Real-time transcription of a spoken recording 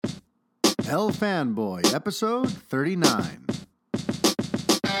Hell Fanboy, episode 39.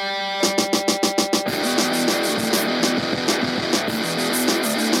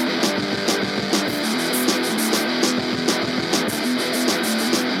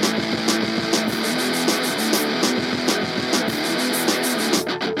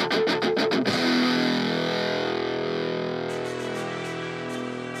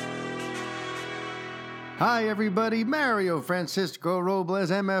 Hi everybody, Mario Francisco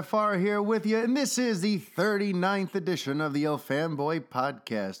Robles, MFR here with you, and this is the 39th edition of the El Fanboy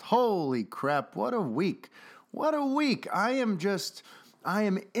podcast. Holy crap, what a week. What a week. I am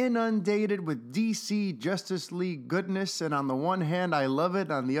inundated with DC Justice League goodness, and on the one hand, I love it.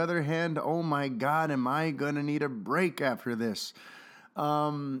 On the other hand, oh my God, am I gonna need a break after this?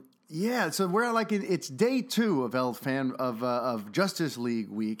 Yeah, so we're like it's day 2 of Justice League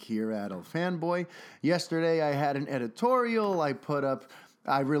week here at El Fanboy. Yesterday I had an editorial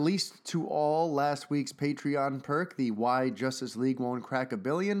I released to all last week's Patreon perk, the Why Justice League Won't Crack a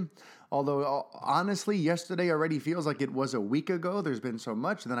Billion. Although honestly, yesterday already feels like it was a week ago. There's been so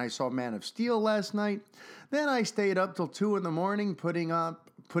much. Then I saw Man of Steel last night. Then I stayed up till 2 in the morning putting up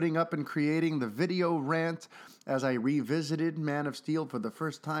and creating the video rant as I revisited Man of Steel for the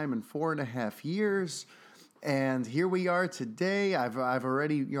first time in 4.5 years. And here we are today. I've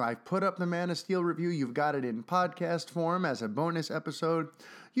already, I've put up the Man of Steel review. You've got it in podcast form as a bonus episode.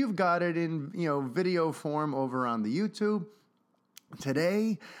 You've got it in, video form over on the YouTube.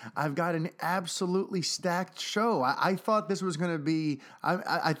 Today, I've got an absolutely stacked show. I thought this was going to be,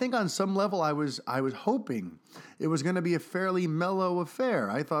 I think on some level I was hoping it was going to be a fairly mellow affair.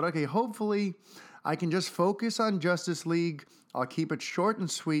 I thought, okay, hopefully I can just focus on Justice League. I'll keep it short and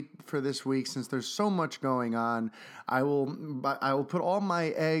sweet for this week since there's so much going on. I will put all my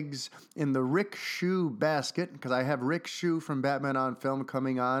eggs in the Rick Shew basket because I have Rick Shew from Batman on Film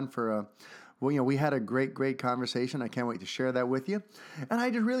coming on for we had a great conversation. I can't wait to share that with you. And I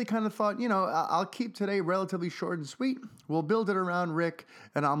just really kind of thought, I'll keep today relatively short and sweet. We'll build it around Rick,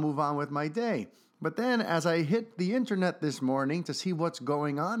 and I'll move on with my day. But then as I hit the internet this morning to see what's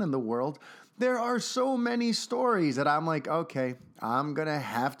going on in the world, there are so many stories that I'm like, okay, I'm going to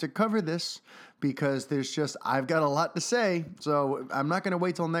have to cover this because I've got a lot to say. So I'm not going to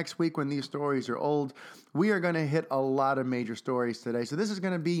wait till next week when these stories are old. We are going to hit a lot of major stories today. So this is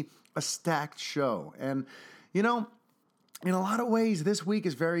going to be a stacked show. And, in a lot of ways, this week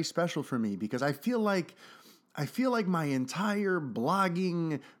is very special for me because I feel like my entire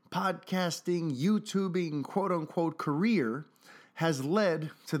blogging, podcasting, YouTubing, quote unquote career has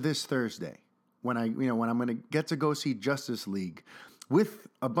led to this Thursday when I'm going to get to go see Justice League with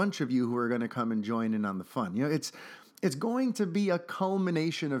a bunch of you who are going to come and join in on the fun. It's going to be a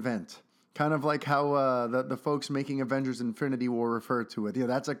culmination event. Kind of like how the folks making Avengers Infinity War refer to it.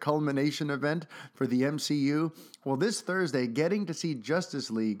 That's a culmination event for the MCU. Well, this Thursday, getting to see Justice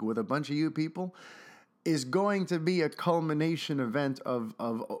League with a bunch of you people is going to be a culmination event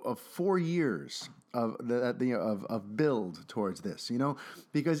of 4 years of build towards this,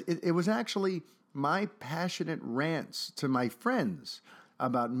 because it was actually my passionate rants to my friends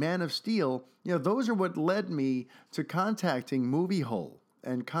about Man of Steel. Those are what led me to contacting Movie Hole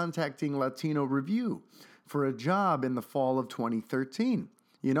and contacting Latino Review for a job in the fall of 2013.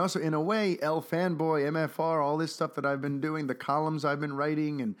 So in a way, El Fanboy, MFR, all this stuff that I've been doing, the columns I've been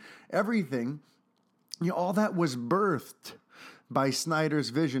writing and everything, all that was birthed by Snyder's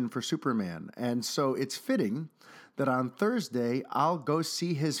vision for Superman. And so it's fitting that on Thursday, I'll go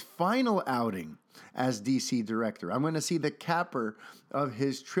see his final outing as DC director. I'm going to see the capper of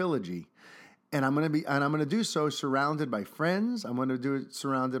his trilogy. And I'm going to do so surrounded by friends. I'm going to do it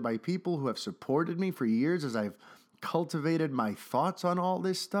surrounded by people who have supported me for years as I've cultivated my thoughts on all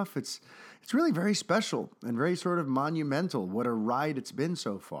this stuff. It's really very special and very sort of monumental. What a ride it's been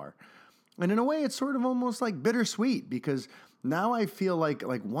so far. And in a way, it's sort of almost like bittersweet because now I feel like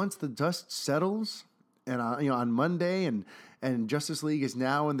once the dust settles and on Monday and Justice League is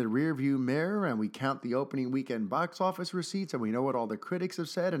now in the rearview mirror and we count the opening weekend box office receipts and we know what all the critics have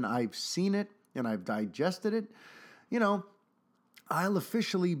said and I've seen it and I've digested it, I'll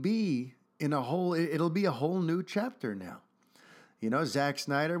officially be it'll be a whole new chapter now. Zack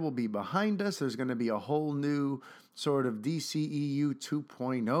Snyder will be behind us. There's going to be a whole new sort of DCEU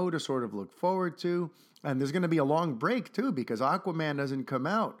 2.0 to sort of look forward to. And there's going to be a long break too because Aquaman doesn't come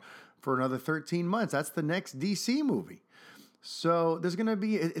out for another 13 months. That's the next DC movie. So it's going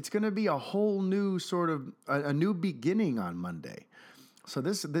to be a whole new sort of a new beginning on Monday. So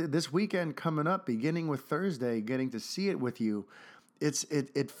this weekend coming up, beginning with Thursday, getting to see it with you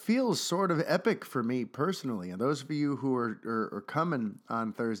it feels sort of epic for me personally. And those of you who are coming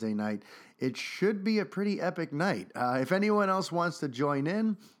on Thursday night, it should be a pretty epic night. If anyone else wants to join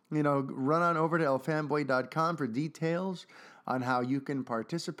in, run on over to elfanboy.com for details on how you can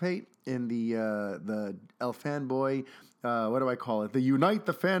participate in the El Fanboy, what do I call it? The Unite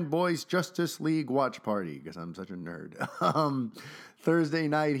the Fanboys Justice League watch party, because I'm such a nerd. Thursday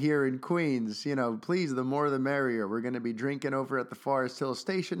night here in Queens. Please, the more the merrier. We're going to be drinking over at the Forest Hill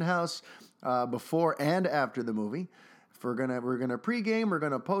Station House before and after the movie. We're gonna pregame. We're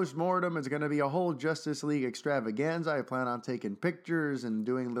gonna post-mortem. It's gonna be a whole Justice League extravaganza. I plan on taking pictures and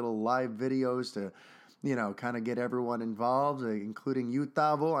doing little live videos to, kind of get everyone involved, including you,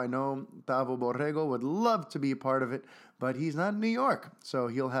 Tavo. I know Tavo Borrego would love to be a part of it, but he's not in New York, so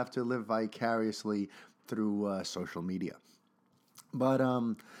he'll have to live vicariously through social media. But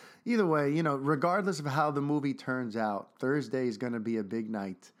either way, regardless of how the movie turns out, Thursday is going to be a big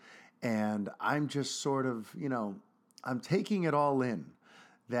night, and I'm just sort of, I'm taking it all in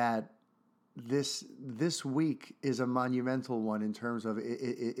that this week is a monumental one in terms of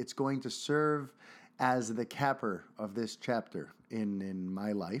it's going to serve as the capper of this chapter in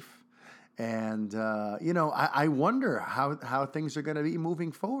my life. And, I wonder how things are going to be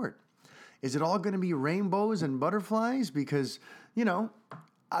moving forward. Is it all going to be rainbows and butterflies? Because,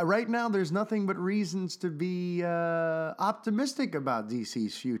 right now there's nothing but reasons to be optimistic about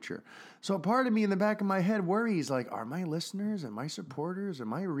DC's future. So part of me in the back of my head worries, like, are my listeners and my supporters and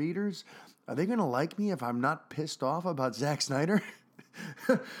my readers, are they going to like me if I'm not pissed off about Zack Snyder?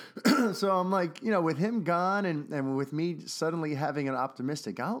 So I'm like, with him gone and with me suddenly having an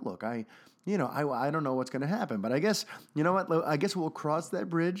optimistic outlook, I don't know what's going to happen. But I guess, you know what? I guess we'll cross that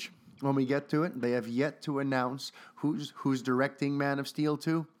bridge when we get to it. They have yet to announce who's directing Man of Steel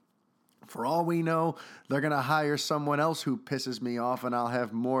 2. For all we know, they're going to hire someone else who pisses me off, and I'll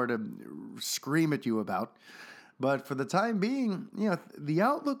have more to scream at you about. But for the time being, the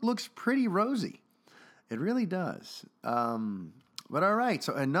outlook looks pretty rosy. It really does. But all right,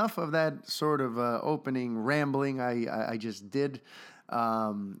 so enough of that sort of opening rambling I just did.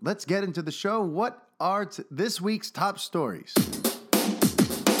 Let's get into the show. What are this week's top stories?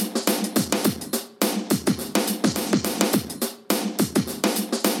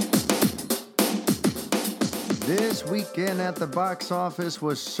 This weekend at the box office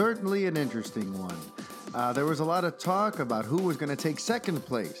was certainly an interesting one. There was a lot of talk about who was going to take second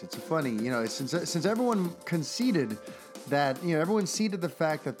place. It's funny, since everyone conceded that, everyone ceded the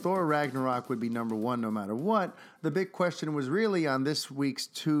fact that Thor Ragnarok would be number one no matter what, the big question was really on this week's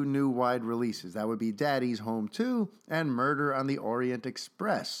two new wide releases. That would be Daddy's Home 2 and Murder on the Orient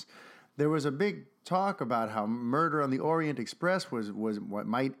Express. There was a big talk about how Murder on the Orient Express was what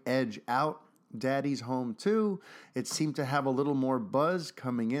might edge out Daddy's Home 2. It seemed to have a little more buzz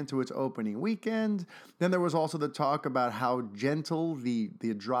coming into its opening weekend. Then there was also the talk about how gentle the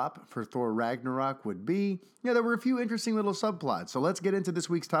drop for Thor Ragnarok would be. There were a few interesting little subplots. So let's get into this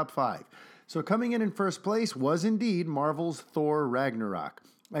week's top 5. So coming in first place was indeed Marvel's Thor Ragnarok.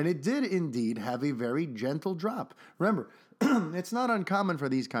 And it did indeed have a very gentle drop. Remember, it's not uncommon for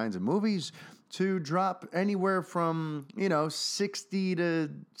these kinds of movies to drop anywhere from, 60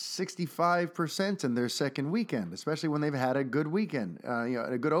 to 65% in their second weekend, especially when they've had a good weekend,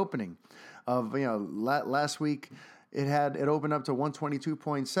 a good opening. Last week it opened up to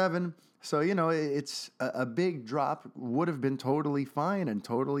 122.7. So, it's a big drop, would have been totally fine and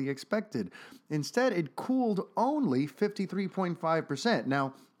totally expected. Instead, it cooled only 53.5%.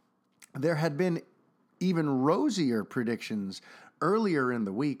 Now, there had been even rosier predictions earlier in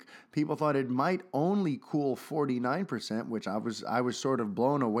the week. People thought it might only cool 49%, which I was sort of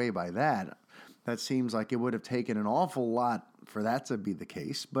blown away by that. That seems like it would have taken an awful lot for that to be the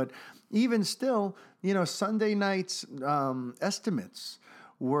case. But even still, Sunday night's estimates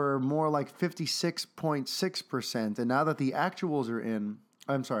were more like 56.6%. And now that the actuals are in,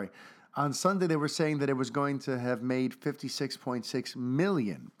 on Sunday they were saying that it was going to have made 56.6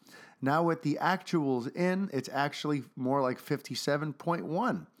 million. Now with the actuals in, it's actually more like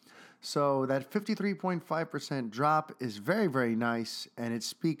 57.1. So that 53.5% drop is very, very nice, and it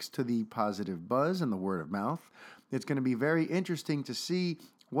speaks to the positive buzz and the word of mouth. It's going to be very interesting to see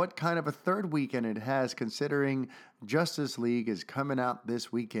what kind of a third weekend it has, considering Justice League is coming out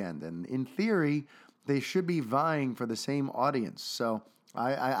this weekend. And in theory, they should be vying for the same audience. So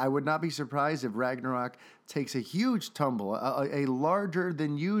I would not be surprised if Ragnarok takes a huge tumble, a larger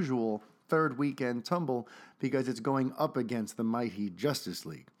than usual third weekend tumble, because it's going up against the mighty Justice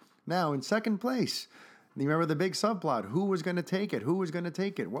League. Now, in second place, you remember the big subplot, who was going to take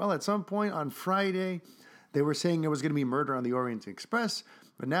it? Well, at some point on Friday, They were saying it was going to be Murder on the Orient Express,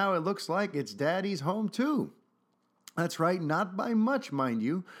 but now it looks like it's Daddy's Home too. That's right, not by much, mind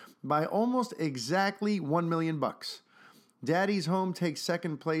you, by almost exactly $1 million. Daddy's Home takes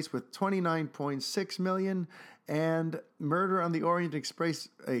second place with $29.6 million, and Murder on the Orient Express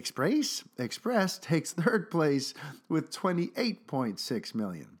takes third place with $28.6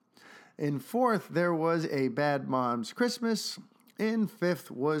 million. In fourth, there was A Bad Mom's Christmas. In fifth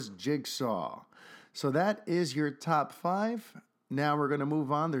was Jigsaw. So that is your top five. Now we're going to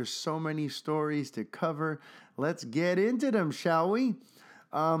move on. There's so many stories to cover. Let's get into them, shall we?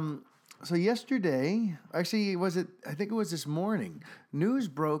 So yesterday, actually, I think it was this morning, news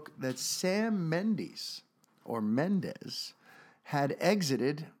broke that Sam Mendes had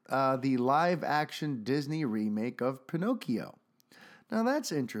exited the live-action Disney remake of Pinocchio. Now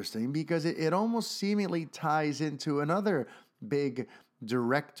that's interesting because it almost seemingly ties into another big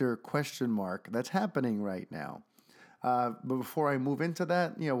director question mark that's happening right now. But before I move into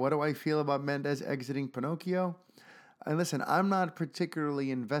that, what do I feel about Mendes exiting Pinocchio? And listen, I'm not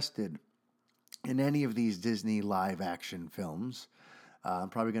particularly invested in any of these Disney live-action films. I'm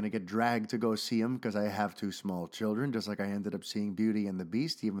probably going to get dragged to go see them because I have two small children, just like I ended up seeing Beauty and the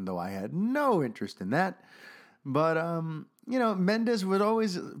Beast, even though I had no interest in that. But, Mendes was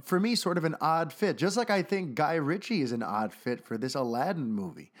always, for me, sort of an odd fit, just like I think Guy Ritchie is an odd fit for this Aladdin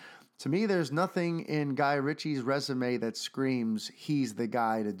movie. To me, there's nothing in Guy Ritchie's resume that screams he's the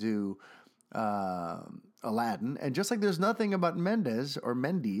guy to do Aladdin. And just like there's nothing about Mendes,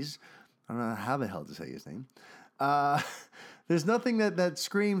 I don't know how the hell to say his name. There's nothing that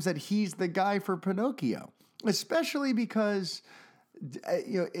screams that he's the guy for Pinocchio, especially because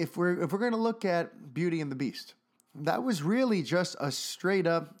if we're going to look at Beauty and the Beast, that was really just a straight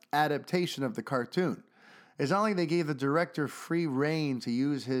up adaptation of the cartoon. It's not like they gave the director free rein to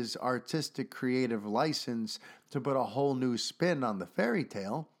use his artistic creative license to put a whole new spin on the fairy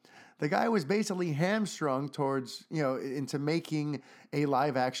tale. The guy was basically hamstrung towards, into making a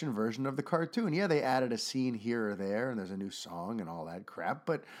live-action version of the cartoon. Yeah, they added a scene here or there, and there's a new song and all that crap.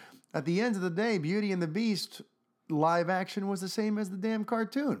 But at the end of the day, Beauty and the Beast live action was the same as the damn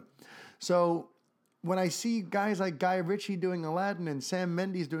cartoon. So when I see guys like Guy Ritchie doing Aladdin and Sam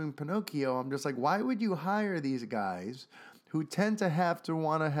Mendes doing Pinocchio, I'm just like, why would you hire these guys who tend to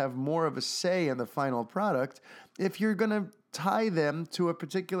want to have more of a say in the final product if you're going to tie them to a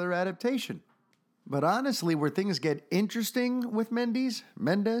particular adaptation? But honestly, where things get interesting with Mendes,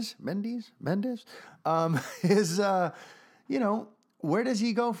 is, where does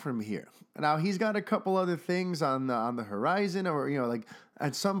he go from here? Now, he's got a couple other things on the horizon, or, like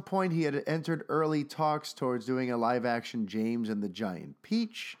at some point he had entered early talks towards doing a live-action James and the Giant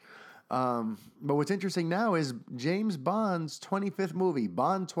Peach. But what's interesting now is James Bond's 25th movie,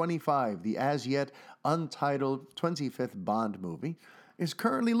 Bond 25, the as-yet untitled 25th Bond movie, is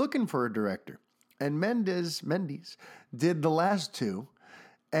currently looking for a director. And Mendes did the last two.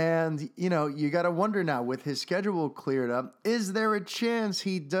 And, you got to wonder now, with his schedule cleared up, is there a chance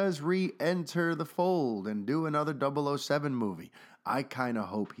he does re-enter the fold and do another 007 movie? I kind of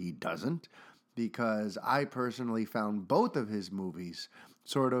hope he doesn't, because I personally found both of his movies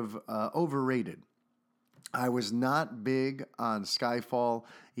sort of overrated. I was not big on Skyfall,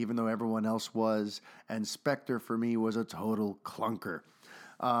 even though everyone else was, and Spectre for me was a total clunker.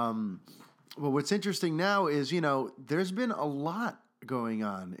 Well, what's interesting now is, there's been a lot going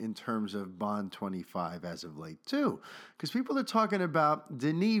on in terms of Bond 25 as of late, too, because people are talking about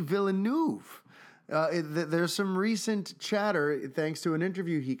Denis Villeneuve. There's some recent chatter, thanks to an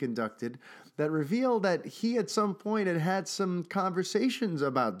interview he conducted, that revealed that he at some point had some conversations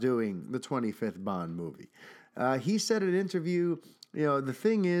about doing the 25th Bond movie. He said in an interview, the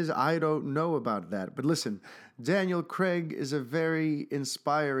thing is, I don't know about that. But listen, Daniel Craig is a very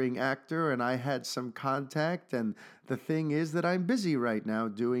inspiring actor, and I had some contact, and the thing is that I'm busy right now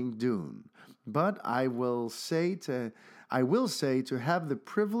doing Dune. But I will say to have the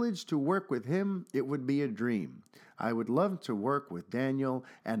privilege to work with him, it would be a dream. I would love to work with Daniel,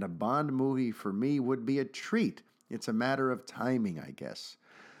 and a Bond movie for me would be a treat. It's a matter of timing, I guess.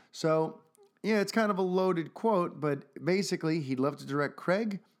 So, it's kind of a loaded quote, but basically, he'd love to direct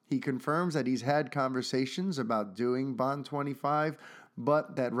Craig. He confirms that he's had conversations about doing Bond 25,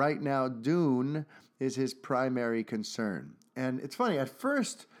 but that right now Dune is his primary concern. And it's funny, at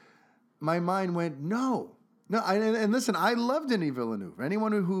first, my mind went, no. And listen, I love Denis Villeneuve.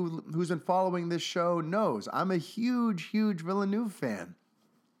 Anyone who's been following this show knows I'm a huge, huge Villeneuve fan.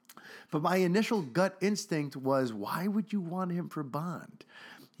 But my initial gut instinct was, why would you want him for Bond?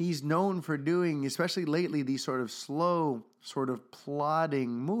 He's known for doing, especially lately, these sort of slow, sort of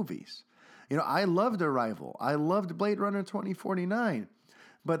plodding movies. I loved Arrival. I loved Blade Runner 2049.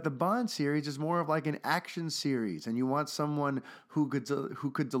 But the Bond series is more of like an action series, and you want someone who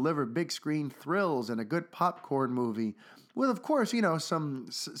could deliver big screen thrills and a good popcorn movie with, of course,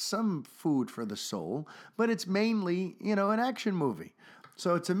 some food for the soul. But it's mainly, an action movie.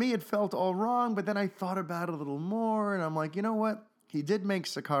 So to me, it felt all wrong. But then I thought about it a little more, and I'm like, you know what? He did make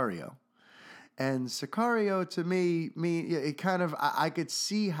Sicario. And Sicario, to me, it kind of, I could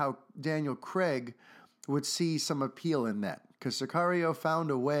see how Daniel Craig would see some appeal in that. Because Sicario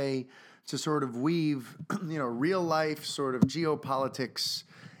found a way to sort of weave, real life sort of geopolitics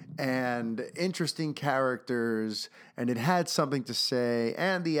and interesting characters, and it had something to say,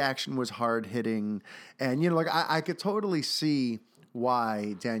 and the action was hard hitting. And, I could totally see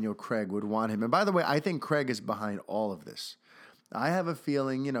why Daniel Craig would want him. And by the way, I think Craig is behind all of this. I have a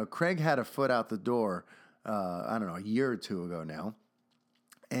feeling, Craig had a foot out the door, I don't know, a year or two ago now.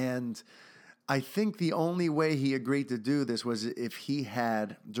 And I think the only way he agreed to do this was if he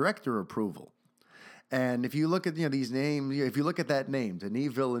had director approval. And if you look at these names, if you look at that name,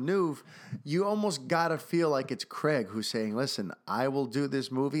 Denis Villeneuve, you almost gotta feel like it's Craig who's saying, "Listen, I will do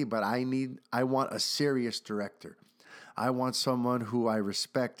this movie, but I want a serious director. I want someone who I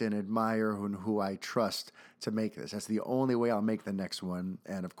respect and admire and who I trust to make this. That's the only way I'll make the next one."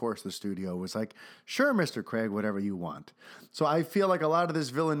 And of course, the studio was like, "Sure, Mr. Craig, whatever you want." So I feel like a lot of this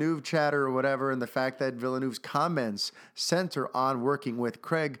Villeneuve chatter or whatever, and the fact that Villeneuve's comments center on working with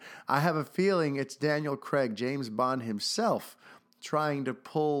Craig, I have a feeling it's Daniel Craig, James Bond himself, trying to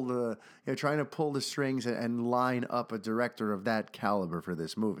pull the strings and line up a director of that caliber for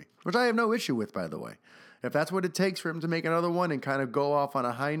this movie, which I have no issue with, by the way. If that's what it takes for him to make another one and kind of go off on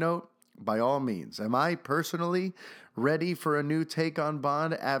a high note, by all means. Am I personally ready for a new take on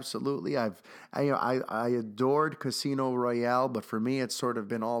Bond? Absolutely. I adored Casino Royale, but for me, it's sort of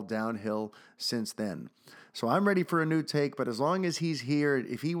been all downhill since then. So I'm ready for a new take, but as long as he's here,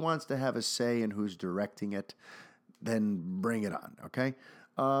 if he wants to have a say in who's directing it, then bring it on, okay?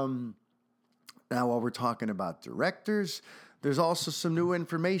 Now, while we're talking about directors, there's also some new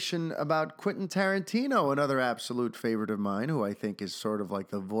information about Quentin Tarantino, another absolute favorite of mine, who I think is sort of like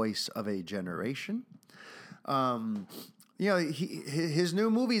the voice of a generation. His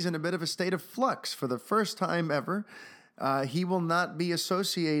new movie's in a bit of a state of flux. For the first time ever, he will not be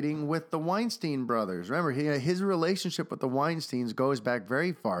associating with the Weinstein brothers. Remember, his relationship with the Weinsteins goes back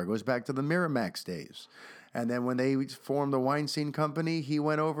very far. It goes back to the Miramax days. And then when they formed the Weinstein Company, he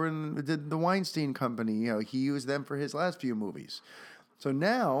went over and did the Weinstein Company. He used them for his last few movies. So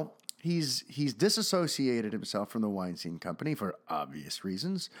now he's disassociated himself from the Weinstein Company for obvious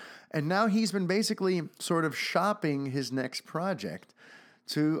reasons. And now he's been basically sort of shopping his next project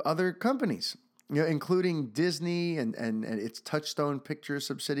to other companies, including Disney and its Touchstone Pictures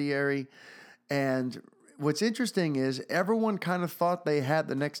subsidiary. And what's interesting is everyone kind of thought they had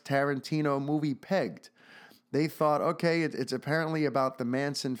the next Tarantino movie pegged. They thought, okay, it's apparently about the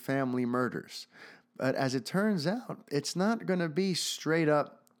Manson family murders. But as it turns out, it's not going to be straight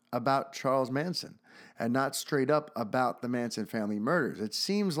up about Charles Manson and not straight up about the Manson family murders. It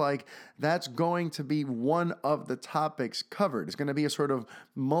seems like that's going to be one of the topics covered. It's going to be a sort of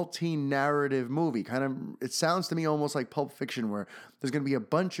multi-narrative movie. It sounds to me almost like Pulp Fiction, where there's going to be a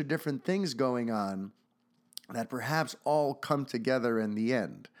bunch of different things going on that perhaps all come together in the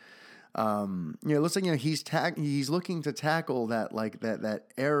end. Looks like he's looking to tackle that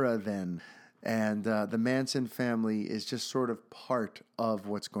era then, and the Manson family is just sort of part of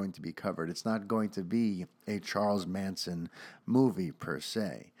what's going to be covered. It's not going to be a Charles Manson movie per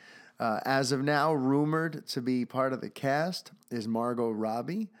se. As of now, rumored to be part of the cast is Margot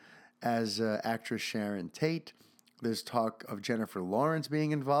Robbie as actress Sharon Tate. There's talk of Jennifer Lawrence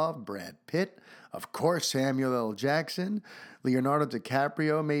being involved, Brad Pitt, of course Samuel L. Jackson, Leonardo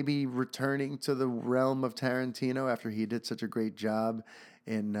DiCaprio may be returning to the realm of Tarantino after he did such a great job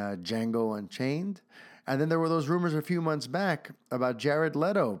in Django Unchained. And then there were those rumors a few months back about Jared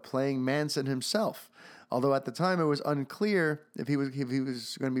Leto playing Manson himself. Although at the time it was unclear if he was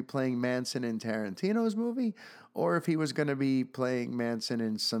going to be playing Manson in Tarantino's movie or if he was going to be playing Manson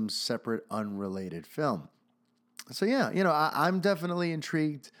in some separate unrelated film. So yeah, I'm definitely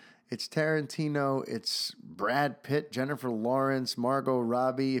intrigued. It's Tarantino, it's Brad Pitt, Jennifer Lawrence, Margot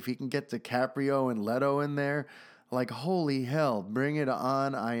Robbie. If you can get DiCaprio and Leto in there, like holy hell, bring it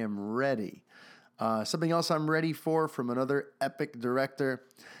on. I am ready. Something else I'm ready for from another epic director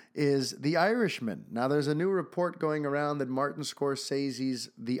is The Irishman. Now there's a new report going around that Martin Scorsese's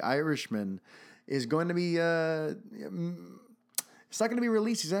The Irishman is going to be It's not going to be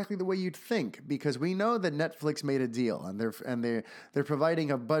released exactly the way you'd think, because we know that Netflix made a deal, and they're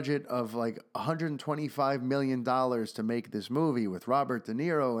providing a budget of like $125 million to make this movie with Robert De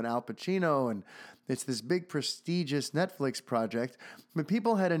Niro and Al Pacino, and it's this big prestigious Netflix project. But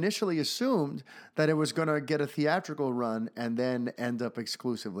people had initially assumed that it was going to get a theatrical run and then end up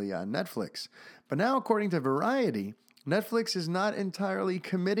exclusively on Netflix. But now, according to Variety, Netflix is not entirely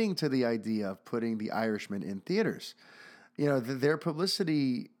committing to the idea of putting The Irishman in theaters. Their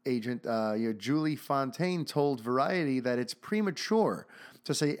publicity agent, Julie Fontaine, told Variety that it's premature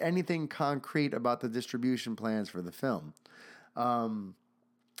to say anything concrete about the distribution plans for the film. And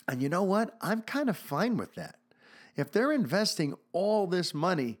you know what? I'm kind of fine with that. If they're investing all this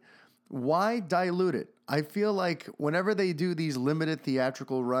money, why dilute it? I feel like whenever they do these limited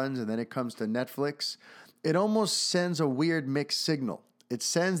theatrical runs and then it comes to Netflix, it almost sends a weird mixed signal. It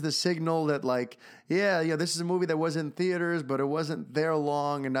sends the signal that this is a movie that was in theaters, but it wasn't there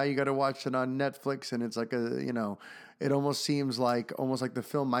long, and now you got to watch it on Netflix, and it's like it almost seems like the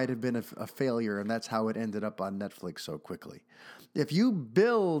film might have been a failure, and that's how it ended up on Netflix so quickly. If you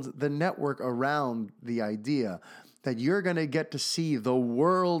build the network around the idea that you're going to get to see the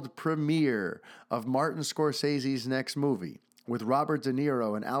world premiere of Martin Scorsese's next movie with Robert De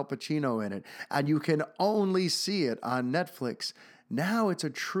Niro and Al Pacino in it, and you can only see it on Netflix, now it's a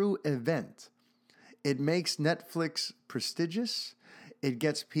true event. It makes Netflix prestigious. It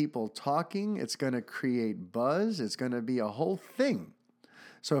gets people talking. It's going to create buzz. It's going to be a whole thing.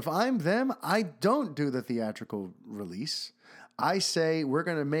 So if I'm them, I don't do the theatrical release. I say we're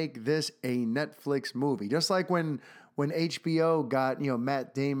going to make this a Netflix movie. Just like when HBO got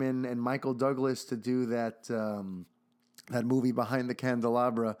Matt Damon and Michael Douglas to do that movie Behind the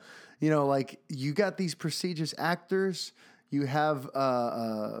Candelabra. You got these prestigious actors. You have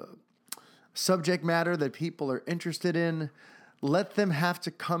subject matter that people are interested in. Let them have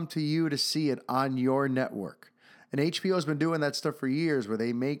to come to you to see it on your network. And HBO has been doing that stuff for years, where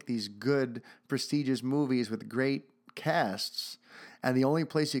they make these good, prestigious movies with great casts, and the only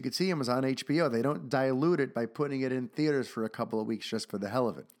place you could see them is on HBO. They don't dilute it by putting it in theaters for a couple of weeks just for the hell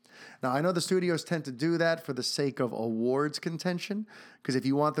of it. Now, I know the studios tend to do that for the sake of awards contention, because if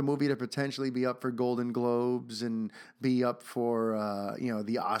you want the movie to potentially be up for Golden Globes and be up for,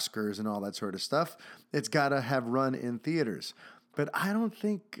 the Oscars and all that sort of stuff, it's got to have run in theaters. But I don't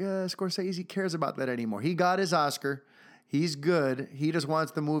think Scorsese cares about that anymore. He got his Oscar. He's good. He just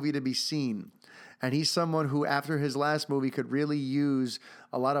wants the movie to be seen. And he's someone who, after his last movie, could really use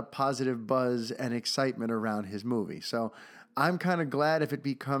a lot of positive buzz and excitement around his movie. So I'm kind of glad if it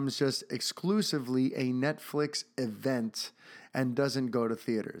becomes just exclusively a Netflix event and doesn't go to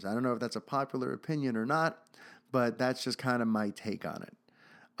theaters. I don't know if that's a popular opinion or not, but that's just kind of my take on it.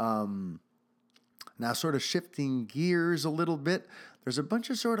 Now, sort of shifting gears a little bit, there's a bunch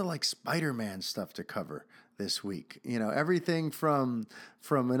of sort of like Spider-Man stuff to cover this week. Everything from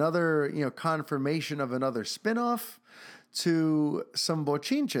another, confirmation of another spinoff to some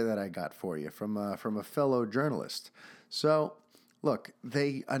bochinche that I got for you from a fellow journalist. So, look,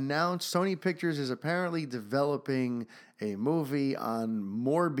 they announced Sony Pictures is apparently developing a movie on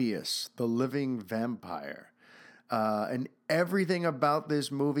Morbius, the living vampire. And everything about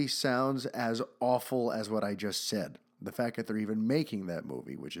this movie sounds as awful as what I just said. The fact that they're even making that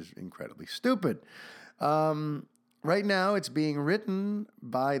movie, which is incredibly stupid. Right now, it's being written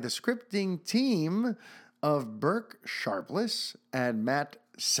by the scripting team of Burke Sharpless and Matt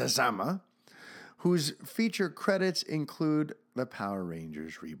Sazama, whose feature credits include the Power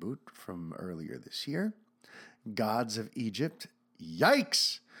Rangers reboot from earlier this year, Gods of Egypt,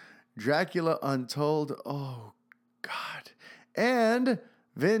 yikes, Dracula Untold, oh God, and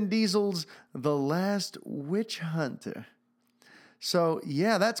Vin Diesel's The Last Witch Hunter. So,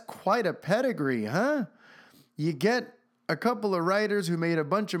 yeah, that's quite a pedigree, huh? You get a couple of writers who made a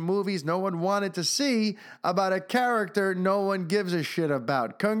bunch of movies no one wanted to see about a character no one gives a shit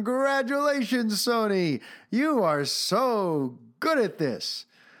about. Congratulations, Sony. You are so good at this.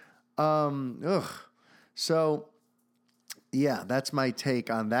 So, yeah, that's my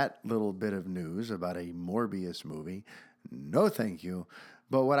take on that little bit of news about a Morbius movie. No, thank you.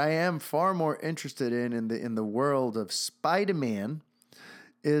 But what I am far more interested in the world of Spider-Man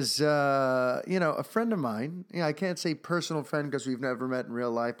is, a friend of mine. I can't say personal friend because we've never met in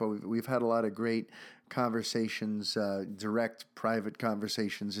real life, but we've had a lot of great conversations, direct, private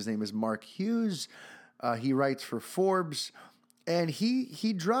conversations. His name is Mark Hughes. He writes for Forbes, and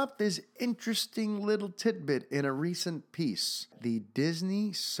he dropped this interesting little tidbit in a recent piece. The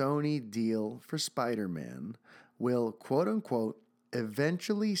Disney-Sony deal for Spider-Man will, quote-unquote,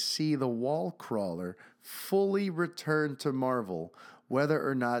 eventually see the wall crawler fully return to Marvel, whether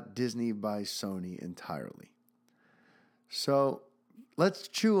or not Disney buys Sony entirely. So let's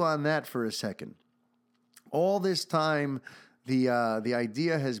chew on that for a second. All this time, the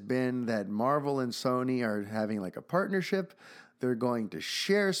idea has been that Marvel and Sony are having like a partnership. They're going to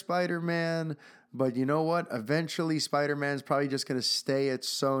share Spider-Man. But you know what? Eventually, Spider-Man's probably just going to stay at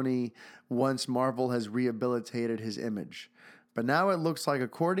Sony once Marvel has rehabilitated his image. But now it looks like,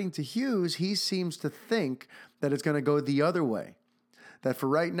 according to Hughes, he seems to think that it's going to go the other way. That for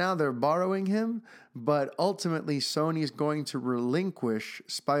right now, they're borrowing him, but ultimately Sony is going to relinquish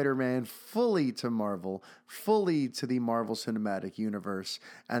Spider-Man fully to Marvel, fully to the Marvel Cinematic Universe,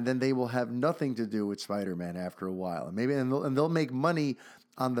 and then they will have nothing to do with Spider-Man after a while. And they'll make money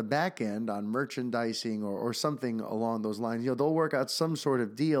on the back end, on merchandising or something along those lines. They'll work out some sort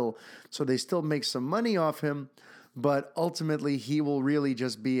of deal so they still make some money off him, but ultimately he will really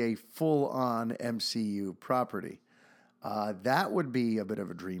just be a full-on MCU property. That would be a bit of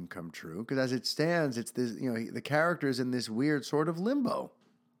a dream come true, because as it stands, it's this, the character is in this weird sort of limbo,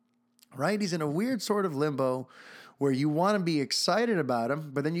 right? He's in a weird sort of limbo where you want to be excited about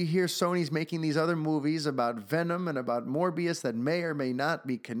him, but then you hear Sony's making these other movies about Venom and about Morbius that may or may not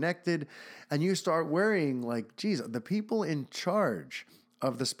be connected, and you start worrying like, geez, the people in charge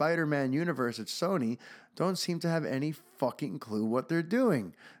of the Spider-Man universe at Sony don't seem to have any fucking clue what they're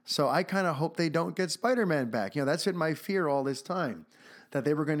doing. So I kind of hope they don't get Spider-Man back. That's been my fear all this time, that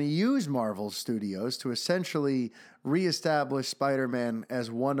they were going to use Marvel Studios to essentially reestablish Spider-Man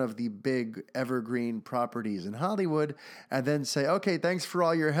as one of the big evergreen properties in Hollywood, and then say, okay, thanks for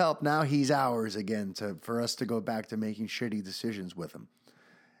all your help. Now he's ours again for us to go back to making shitty decisions with him.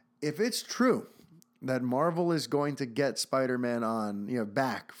 If it's true that Marvel is going to get Spider-Man on,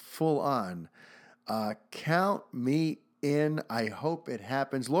 back full on, count me in. I hope it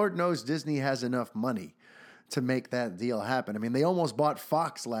happens. Lord knows Disney has enough money to make that deal happen. I mean, they almost bought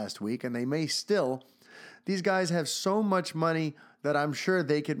Fox last week, and they may still. These guys have so much money that I'm sure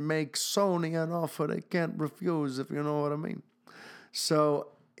they could make Sony an offer they can't refuse, if you know what I mean. So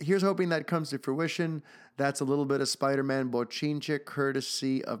here's hoping that comes to fruition. That's a little bit of Spider-Man Bochinche,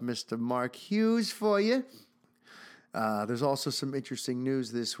 courtesy of Mr. Mark Hughes for you. There's also some interesting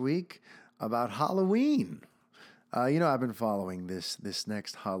news this week about Halloween. I've been following this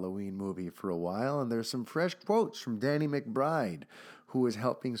next Halloween movie for a while, and there's some fresh quotes from Danny McBride, who is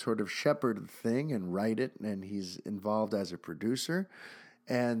helping sort of shepherd the thing and write it, and he's involved as a producer.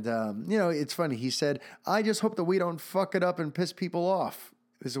 And, it's funny. He said, I just hope that we don't fuck it up and piss people off.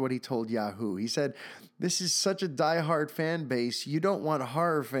 This is what he told Yahoo. He said, this is such a diehard fan base. You don't want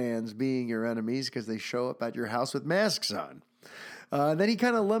horror fans being your enemies because they show up at your house with masks on. Then he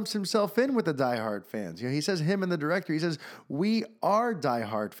kind of lumps himself in with the diehard fans. He says, him and the director, he says, we are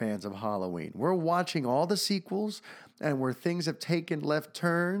diehard fans of Halloween. We're watching all the sequels, and where things have taken left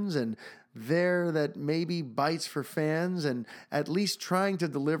turns and there that maybe bites for fans, and at least trying to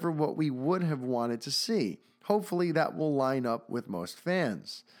deliver what we would have wanted to see. Hopefully that will line up with most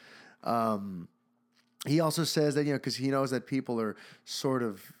fans. He also says that, because he knows that people are sort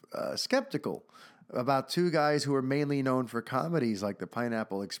of skeptical about two guys who are mainly known for comedies like The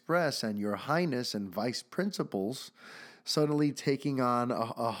Pineapple Express and Your Highness and Vice Principals suddenly taking on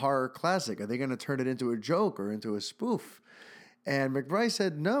a horror classic. Are they going to turn it into a joke or into a spoof? And McBride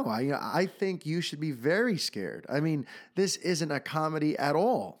said, no, I think you should be very scared. I mean, this isn't a comedy at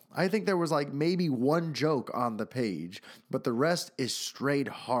all. I think there was like maybe one joke on the page, but the rest is straight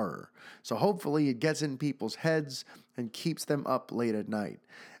horror. So hopefully it gets in people's heads and keeps them up late at night.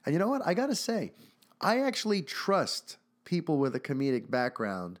 And you know what? I got to say, I actually trust people with a comedic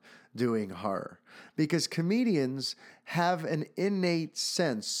background doing horror, because comedians have an innate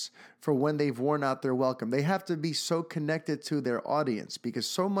sense for when they've worn out their welcome. They have to be so connected to their audience, because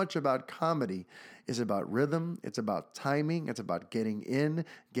so much about comedy is about rhythm, it's about timing, it's about getting in,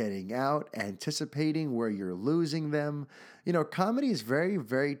 getting out, anticipating where you're losing them. Comedy is very,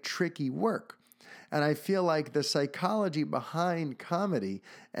 very tricky work. And I feel like the psychology behind comedy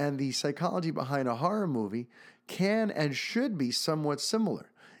and the psychology behind a horror movie can and should be somewhat similar.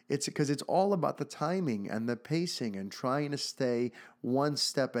 It's because it's all about the timing and the pacing and trying to stay one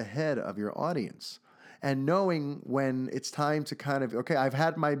step ahead of your audience and knowing when it's time to kind of, okay, I've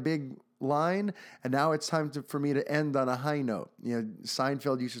had my big line and now it's time for me to end on a high note.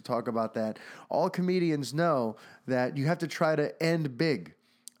 Seinfeld used to talk about that. All comedians know that you have to try to end big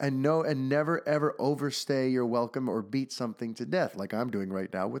and never ever overstay your welcome or beat something to death like I'm doing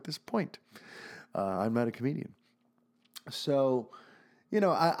right now with this point. I'm not a comedian. So,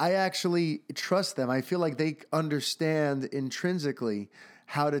 I actually trust them. I feel like they understand intrinsically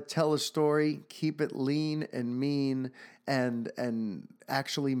how to tell a story, keep it lean and mean, and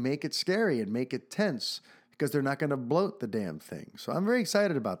actually make it scary and make it tense, because they're not going to bloat the damn thing. So I'm very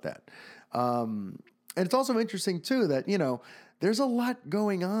excited about that. And it's also interesting too that, there's a lot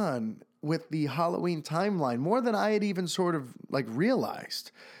going on with the Halloween timeline, more than I had even sort of like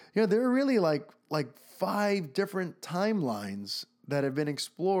realized. There are really like 5 different timelines that have been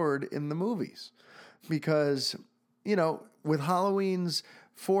explored in the movies, because, with Halloween's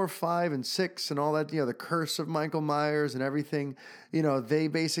 4, 5, and 6 and all that, the curse of Michael Myers and everything,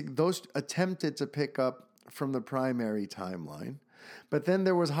 those attempted to pick up from the primary timeline. But then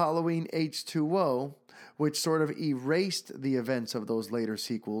there was Halloween H2O, which sort of erased the events of those later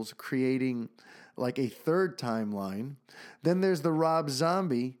sequels, creating like a third timeline. Then there's the Rob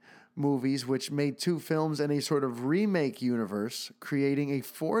Zombie movies, which made 2 films in a sort of remake universe, creating a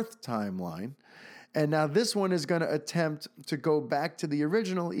 4th timeline. And now this one is going to attempt to go back to the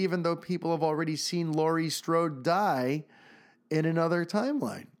original, even though people have already seen Laurie Strode die in another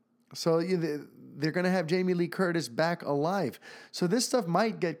timeline. So they're going to have Jamie Lee Curtis back alive. So this stuff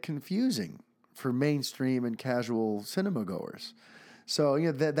might get confusing for mainstream and casual cinema goers. So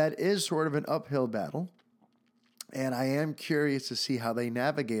that is sort of an uphill battle. And I am curious to see how they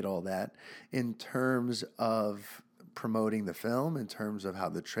navigate all that in terms of promoting the film, in terms of how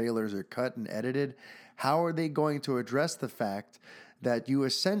the trailers are cut and edited. How are they going to address the fact that you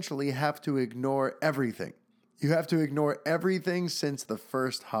essentially have to ignore everything? You have to ignore everything since the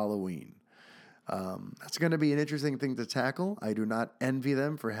first Halloween. That's going to be an interesting thing to tackle. I do not envy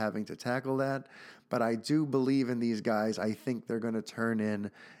them for having to tackle that, but I do believe in these guys. I think they're going to turn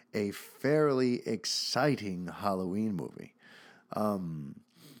in a fairly exciting Halloween movie.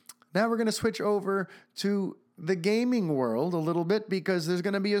 Now we're going to switch over to the gaming world a little bit, because there's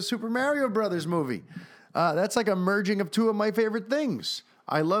going to be a Super Mario Brothers movie. That's like a merging of 2 of my favorite things.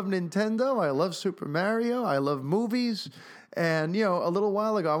 I love Nintendo. I love Super Mario. I love movies. And, a little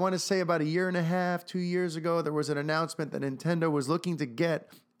while ago, I want to say about 1.5 years, 2 years ago, there was an announcement that Nintendo was looking to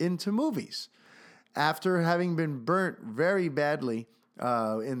get into movies after having been burnt very badly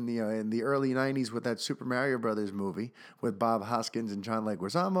in the early 90s with that Super Mario Brothers movie with Bob Hoskins and John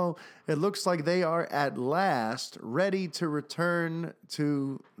Leguizamo. It looks like they are at last ready to return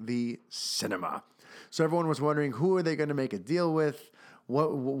to the cinema. So everyone was wondering, who are they going to make a deal with?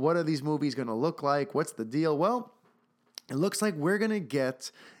 What are these movies going to look like? What's the deal? Well, it looks like we're going to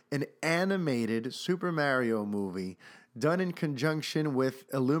get an animated Super Mario movie done in conjunction with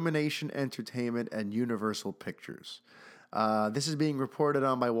Illumination Entertainment and Universal Pictures. This is being reported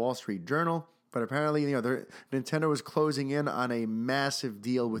on by Wall Street Journal, but apparently, Nintendo was closing in on a massive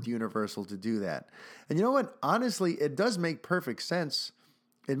deal with Universal to do that. And you know what? Honestly, it does make perfect sense.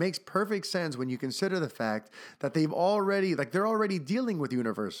 It makes perfect sense when you consider the fact that they're already dealing with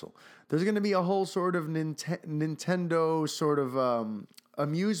Universal. There's going to be a whole sort of Nintendo sort of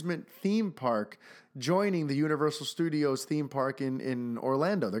amusement theme park joining the Universal Studios theme park in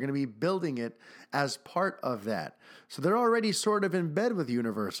Orlando. They're going to be building it as part of that. So they're already sort of in bed with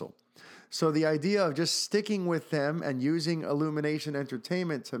Universal. So the idea of just sticking with them and using Illumination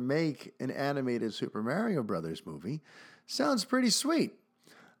Entertainment to make an animated Super Mario Brothers movie sounds pretty sweet.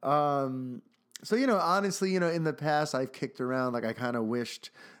 So, honestly, in the past, I've kicked around, I kind of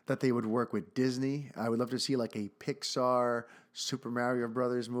wished that they would work with Disney. I would love to see a Pixar Super Mario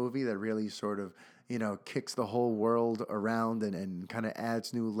Brothers movie that really sort of, kicks the whole world around and kind of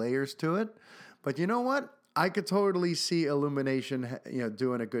adds new layers to it. But you know what? I could totally see Illumination,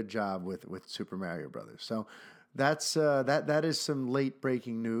 doing a good job with Super Mario Brothers. So that's, that is some late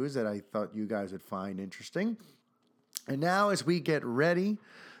breaking news that I thought you guys would find interesting. And now, as we get ready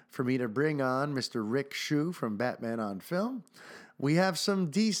for me to bring on Mr. Rick Shew from Batman on Film, we have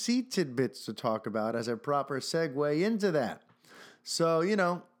some DC tidbits to talk about as a proper segue into that. So,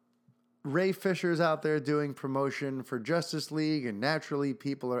 Ray Fisher's out there doing promotion for Justice League, and naturally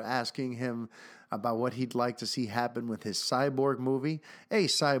people are asking him about what he'd like to see happen with his Cyborg movie, a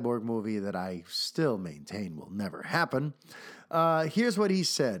Cyborg movie that I still maintain will never happen. Here's what he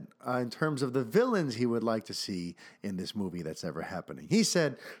said in terms of the villains he would like to see in this movie that's ever happening. He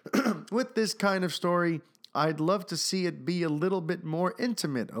said, with this kind of story, I'd love to see it be a little bit more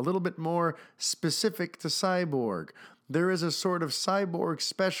intimate, a little bit more specific to Cyborg. There is a sort of Cyborg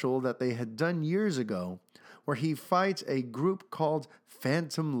special that they had done years ago where he fights a group called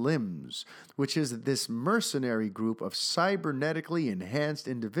Phantom Limbs, which is this mercenary group of cybernetically enhanced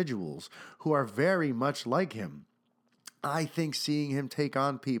individuals who are very much like him. I think seeing him take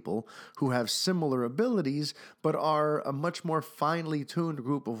on people who have similar abilities but are a much more finely tuned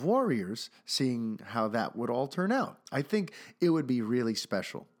group of warriors, seeing how that would all turn out, I think it would be really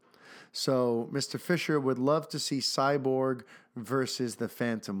special. So Mr. Fisher would love to see Cyborg versus the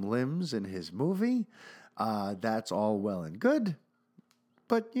Phantom Limbs in his movie. That's all well and good,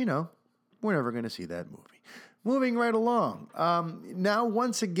 but, we're never going to see that movie. Moving right along. Now,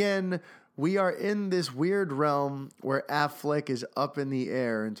 once again, we are in this weird realm where Affleck is up in the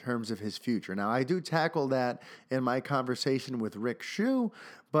air in terms of his future. Now, I do tackle that in my conversation with Rick Shew,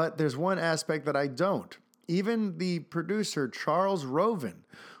 but there's one aspect that I don't. Even the producer, Charles Roven,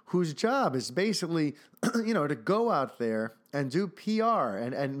 whose job is basically, to go out there and do PR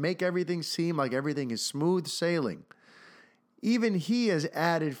and make everything seem like everything is smooth sailing. Even he has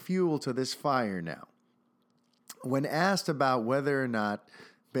added fuel to this fire now. When asked about whether or not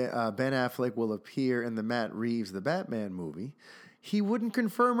Ben Affleck will appear in the Matt Reeves The Batman movie, he wouldn't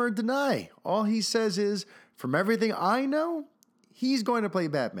confirm or deny. All he says is, from everything I know, he's going to play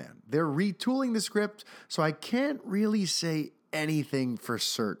Batman. They're retooling the script, so I can't really say anything for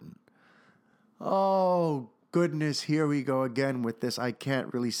certain. Oh, goodness, here we go again with this. I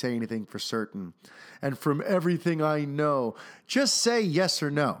can't really say anything for certain. And from everything I know, just say yes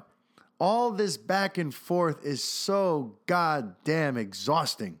or no. All this back and forth is so goddamn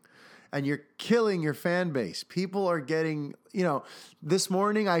exhausting. And you're killing your fan base. People are getting, this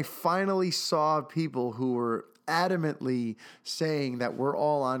morning I finally saw people who were adamantly saying that we're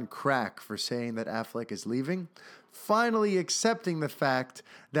all on crack for saying that Affleck is leaving. Finally accepting the fact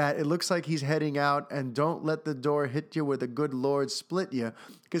that it looks like he's heading out, and don't let the door hit you where the good Lord split you,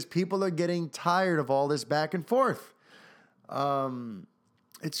 because people are getting tired of all this back and forth.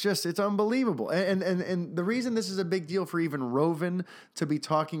 It's unbelievable. And the reason this is a big deal for even Roven to be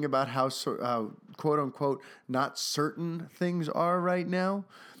talking about how quote unquote not certain things are right now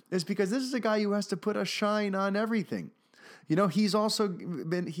is because this is a guy who has to put a shine on everything. He's also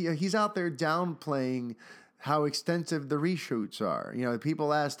he's out there downplaying how extensive the reshoots are.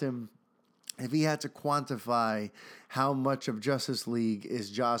 People asked him if he had to quantify how much of Justice League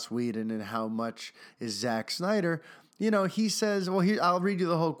is Joss Whedon and how much is Zack Snyder. He says, I'll read you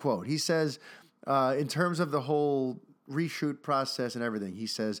the whole quote. He says, in terms of the whole reshoot process and everything, he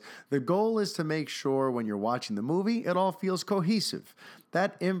says, the goal is to make sure when you're watching the movie, it all feels cohesive.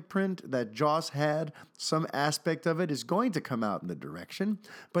 That imprint that Joss had, some aspect of it is going to come out in the direction,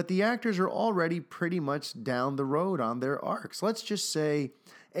 but the actors are already pretty much down the road on their arcs. Let's just say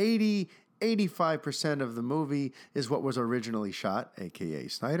 85% of the movie is what was originally shot, aka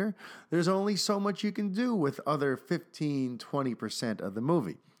Snyder. There's only so much you can do with other 15-20% of the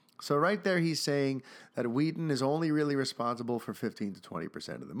movie. So right there, he's saying that Whedon is only really responsible for 15 to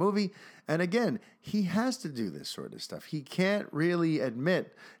 20% of the movie. And again, he has to do this sort of stuff. He can't really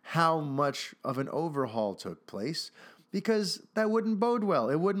admit how much of an overhaul took place because that wouldn't bode well.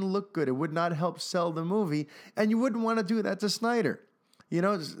 It wouldn't look good. It would not help sell the movie. And you wouldn't want to do that to Snyder.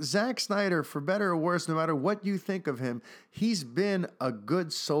 Zack Snyder, for better or worse, no matter what you think of him, he's been a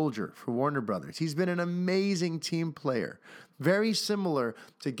good soldier for Warner Brothers. He's been an amazing team player. Very similar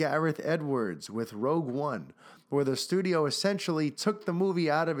to Gareth Edwards with Rogue One, where the studio essentially took the movie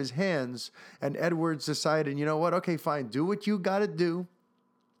out of his hands and Edwards decided, you know what, okay, fine, do what you got to do,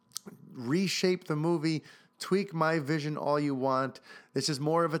 reshape the movie, tweak my vision all you want. This is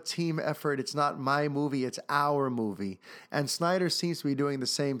more of a team effort. It's not my movie, it's our movie. And Snyder seems to be doing the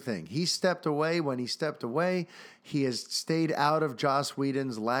same thing. He stepped away when he stepped away. He has stayed out of Joss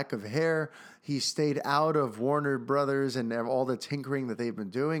Whedon's lack of hair. He stayed out of Warner Brothers and all the tinkering that they've been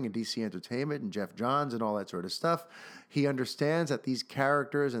doing in DC Entertainment and Jeff Johns and all that sort of stuff. He understands that these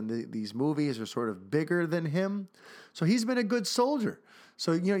characters and these movies are sort of bigger than him. So he's been a good soldier.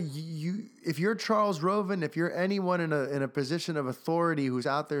 So, if you're Charles Roven, if you're anyone in a position of authority who's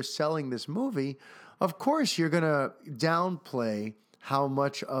out there selling this movie, of course you're going to downplay how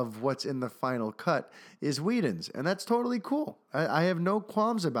much of what's in the final cut is Whedon's. And that's totally cool. I have no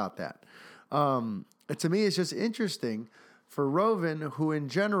qualms about that. To me, it's just interesting for Roven, who in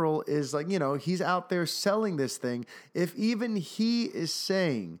general is like, he's out there selling this thing. If even he is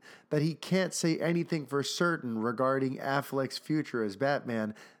saying that he can't say anything for certain regarding Affleck's future as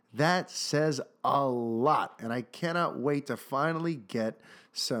Batman, that says a lot. And I cannot wait to finally get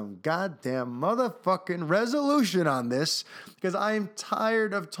some goddamn motherfucking resolution on this, because I am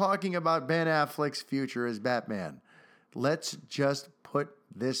tired of talking about Ben Affleck's future as Batman. Let's just put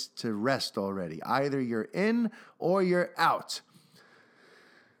this to rest already. Either you're in or you're out.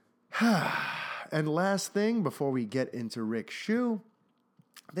 And last thing before we get into Rick Shew,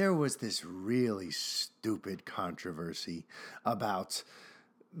 there was this really stupid controversy about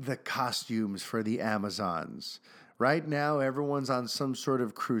the costumes for the Amazons. Right now, everyone's on some sort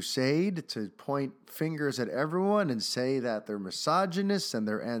of crusade to point fingers at everyone and say that they're misogynists and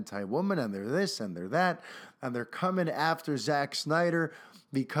they're anti-woman and they're this and they're that. And they're coming after Zack Snyder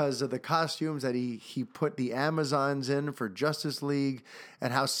because of the costumes that he put the Amazons in for Justice League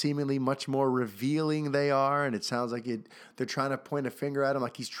and how seemingly much more revealing they are. And it sounds like they're trying to point a finger at him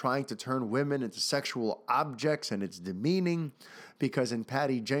like he's trying to turn women into sexual objects, and it's demeaning because in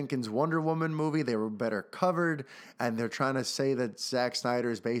Patty Jenkins' Wonder Woman movie, they were better covered, and they're trying to say that Zack Snyder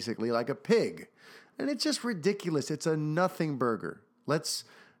is basically like a pig. And it's just ridiculous. It's a nothing burger.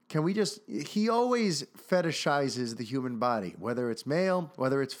 He always fetishizes the human body, whether it's male,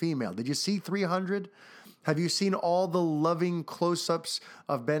 whether it's female. Did you see 300? Have you seen all the loving close-ups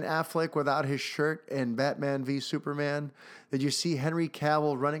of Ben Affleck without his shirt in Batman v Superman? Did you see Henry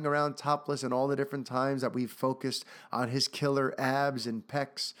Cavill running around topless in all the different times that we've focused on his killer abs and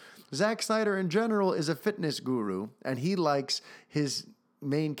pecs? Zack Snyder in general is a fitness guru, and he likes his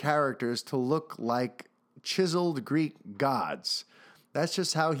main characters to look like chiseled Greek gods. That's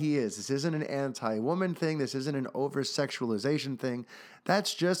just how he is. This isn't an anti-woman thing. This isn't an over-sexualization thing.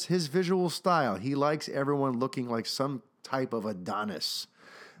 That's just his visual style. He likes everyone looking like some type of Adonis.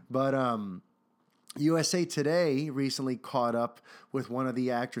 But USA Today recently caught up with one of the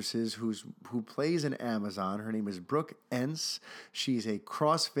actresses who plays an Amazon. Her name is Brooke Ence. She's a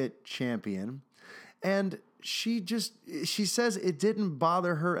CrossFit champion. And she says it didn't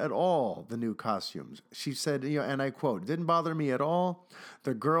bother her at all, the new costumes. She said, and I quote, "Didn't bother me at all.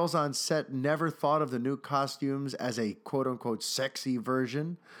 The girls on set never thought of the new costumes as a quote unquote sexy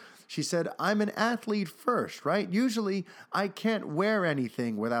version." She said, "I'm an athlete first, right? Usually I can't wear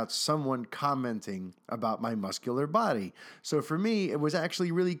anything without someone commenting about my muscular body. So for me, it was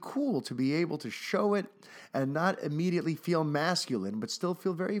actually really cool to be able to show it and not immediately feel masculine, but still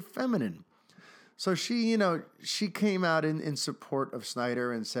feel very feminine." So she came out in support of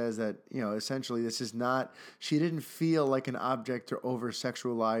Snyder and says that, essentially this is not, she didn't feel like an object to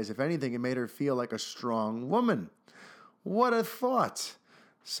over-sexualize. If anything, it made her feel like a strong woman. What a thought.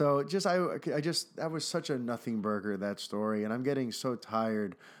 So that was such a nothing burger, that story. And I'm getting so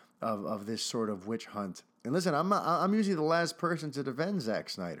tired of this sort of witch hunt. And listen, I'm usually the last person to defend Zack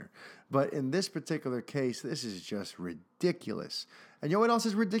Snyder. But in this particular case, this is just ridiculous. And you know what else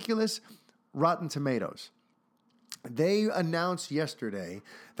is ridiculous? Rotten Tomatoes. They announced yesterday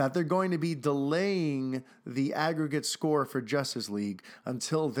that they're going to be delaying the aggregate score for Justice League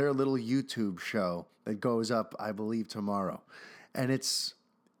until their little YouTube show that goes up, I believe, tomorrow. And it's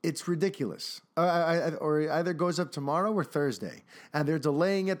ridiculous. Or either goes up tomorrow or Thursday. And they're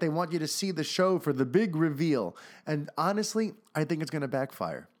delaying it. They want you to see the show for the big reveal. And honestly, I think it's going to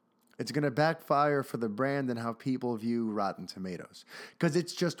backfire. It's going to backfire for the brand and how people view Rotten Tomatoes, because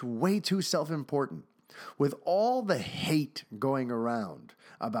it's just way too self-important. With all the hate going around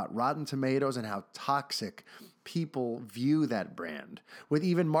about Rotten Tomatoes and how toxic people view that brand, with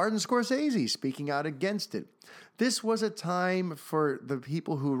even Martin Scorsese speaking out against it, this was a time for the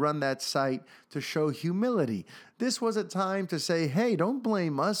people who run that site to show humility. This was a time to say, hey, don't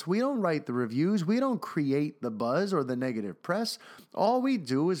blame us. We don't write the reviews. We don't create the buzz or the negative press. All we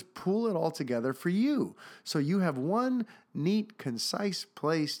do is pull it all together for you. So you have one neat, concise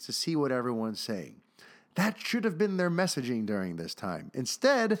place to see what everyone's saying. That should have been their messaging during this time.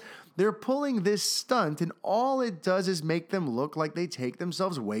 Instead, they're pulling this stunt, and all it does is make them look like they take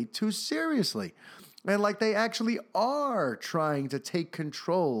themselves way too seriously. And like they actually are trying to take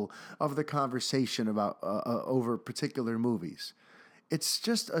control of the conversation about over particular movies. It's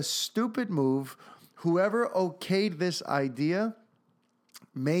just a stupid move. Whoever okayed this idea,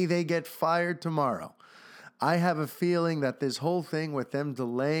 may they get fired tomorrow. I have a feeling that this whole thing with them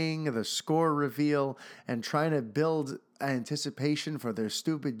delaying the score reveal and trying to build anticipation for their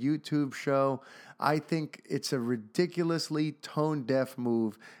stupid YouTube show, I think it's a ridiculously tone-deaf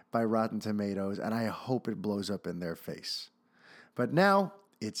move by Rotten Tomatoes, and I hope it blows up in their face. But now,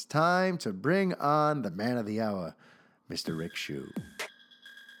 it's time to bring on the man of the hour, Mr. Rick Shew.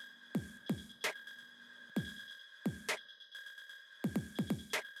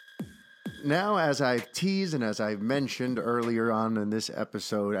 Now, as I've teased and as I've mentioned earlier on in this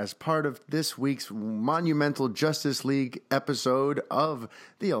episode, as part of this week's monumental Justice League episode of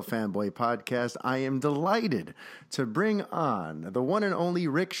the FANBOY podcast, I am delighted to bring on the one and only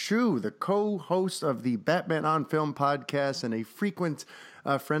Rick Shew, the co-host of the Batman on Film podcast and a frequent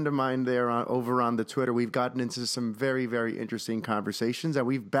friend of mine there over on the Twitter. We've gotten into some very, very interesting conversations, and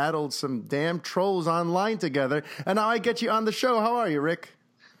we've battled some damn trolls online together. And now I get you on the show. How are you, Rick?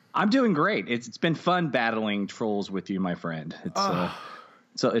 I'm doing great. It's been fun battling trolls with you, my friend.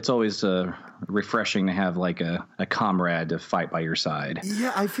 It's always refreshing to have like a comrade to fight by your side.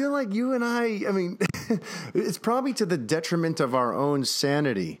 Yeah, I feel like you and I mean, it's probably to the detriment of our own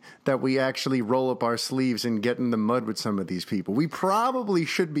sanity that we actually roll up our sleeves and get in the mud with some of these people. We probably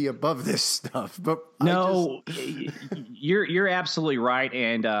should be above this stuff, but no, you're absolutely right,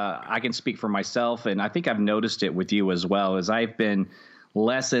 and I can speak for myself, and I think I've noticed it with you as well, as I've been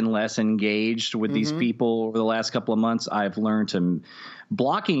less and less engaged with these people over the last couple of months. I've learned to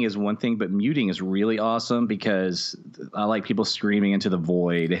blocking is one thing, but muting is really awesome because I like people screaming into the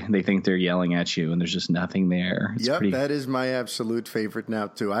void. They think they're yelling at you and there's just nothing there. That is my absolute favorite now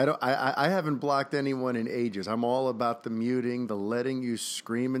too. I haven't blocked anyone in ages. I'm all about the muting, the letting you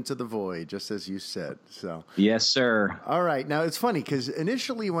scream into the void, just as you said. So yes, sir. All right. Now it's funny because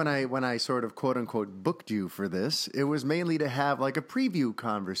initially when I sort of quote unquote booked you for this, it was mainly to have like a preview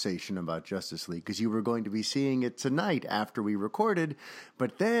conversation about Justice League because you were going to be seeing it tonight after we recorded.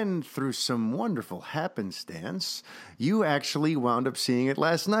 But then, through some wonderful happenstance, you actually wound up seeing it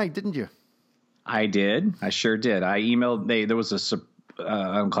last night, didn't you? I did. I sure did. I emailed. There was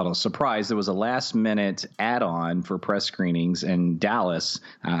I don't call it a surprise. There was a last-minute add-on for press screenings in Dallas.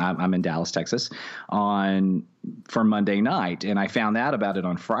 I'm in Dallas, Texas, for Monday night, and I found out about it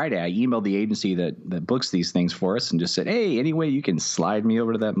on Friday. I emailed the agency that books these things for us and just said, hey, any way you can slide me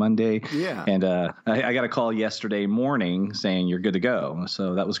over to that Monday? Yeah. And I got a call yesterday morning saying you're good to go.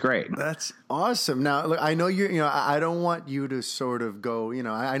 So that was great. That's awesome. Now, look, I know I don't want you to sort of go,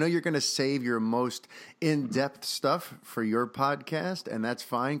 I know you're going to save your most in-depth stuff for your podcast, and that's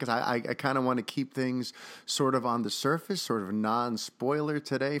fine because I kind of want to keep things sort of on the surface, sort of non-spoiler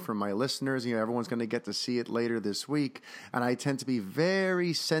today for my listeners. Everyone's going to get to see it later this week, and I tend to be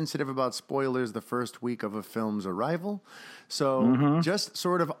very sensitive about spoilers the first week of a film's arrival. So just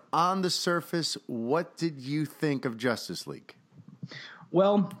sort of on the surface, what did you think of Justice League?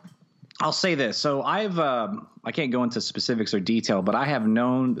 Well, I'll say this. So I can't go into specifics or detail, but I have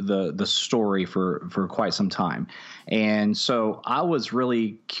known the story for quite some time. And so I was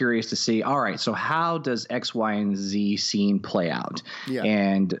really curious to see, all right, so how does X, Y, and Z scene play out? Yeah.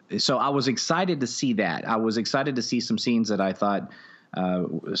 And so I was excited to see that. I was excited to see some scenes that I thought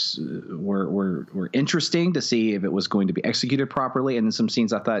were interesting to see if it was going to be executed properly, and then some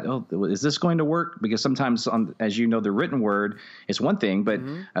scenes I thought, oh, is this going to work? Because sometimes, as you know, the written word is one thing, but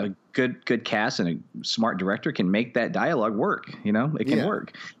a good cast and a smart director can make that dialogue work. It can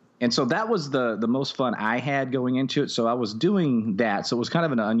work. And so that was the most fun I had going into it. So I was doing that. So it was kind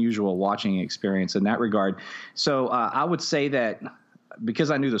of an unusual watching experience in that regard. So I would say that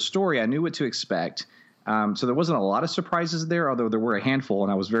because I knew the story, I knew what to expect. So there wasn't a lot of surprises there, although there were a handful,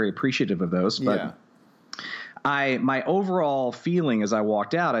 and I was very appreciative of those. But my overall feeling as I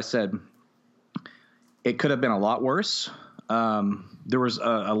walked out, I said, it could have been a lot worse. There was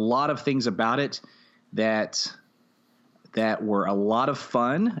a lot of things about it that were a lot of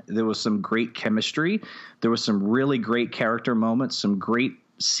fun. There was some great chemistry. There was some really great character moments, some great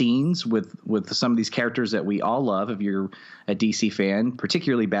scenes with some of these characters that we all love if you're a DC fan,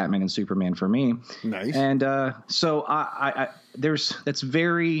 particularly Batman and Superman for me. Nice. And so that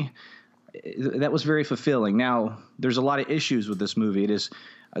was very fulfilling. Now, there's a lot of issues with this movie. It is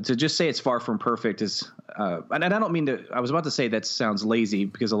to just say it's far from perfect is and I don't mean to. I was about to say that sounds lazy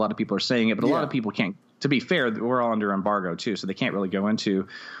because a lot of people are saying it, but a lot of people can't. To be fair, we're all under embargo too, so they can't really go into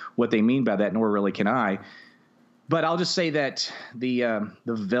what they mean by that, nor really can I. But I'll just say that the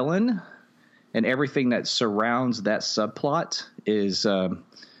villain and everything that surrounds that subplot is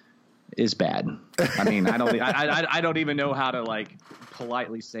bad. I mean, I don't even know how to like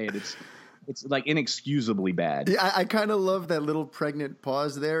politely say it. It's like inexcusably bad. Yeah, I kind of love that little pregnant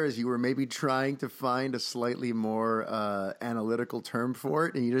pause there as you were maybe trying to find a slightly more analytical term for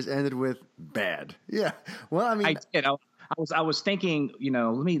it, and you just ended with bad. Yeah. Well, I mean, I did. I was thinking,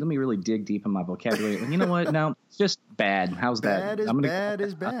 let me really dig deep in my vocabulary. And you know what? No, it's just bad. How's that? Bad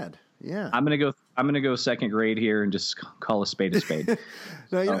is bad. Yeah. I'm gonna go second grade here and just call a spade a spade.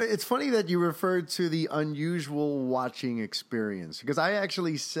 Now, it's funny that you referred to the unusual watching experience because I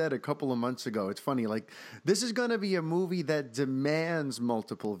actually said a couple of months ago, it's funny, like this is going to be a movie that demands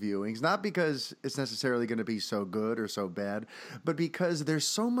multiple viewings, not because it's necessarily going to be so good or so bad, but because there's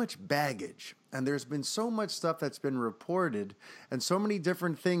so much baggage and there's been so much stuff that's been reported and so many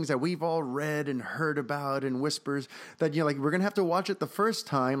different things that we've all read and heard about and whispers that, like, we're going to have to watch it the first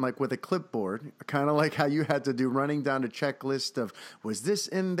time, like with a clipboard, kind of like how you had to do running down a checklist of, was this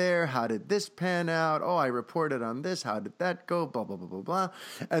in there? How did this pan out? Oh, I reported on this. How did that go? Blah, blah, blah, blah, blah.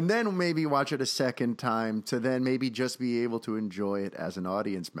 And then maybe watch it a second time to then maybe just be able to enjoy it as an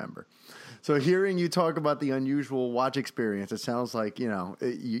audience member. So hearing you talk about the unusual watch experience, it sounds like,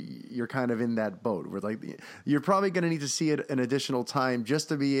 you're kind of in that boat where, like, you're probably going to need to see it an additional time just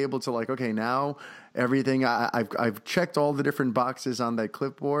to be able to, like, okay, now everything, I've checked all the different boxes on that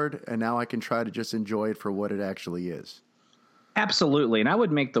clipboard, and now I can try to just enjoy it for what it actually is. Absolutely. And I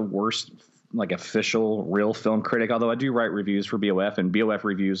would make the worst, like, official real film critic, although I do write reviews for BOF, and BOF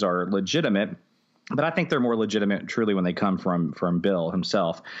reviews are legitimate. But I think they're more legitimate truly when they come from Bill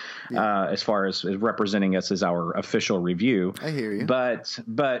himself, as far as representing us as our official review. I hear you. But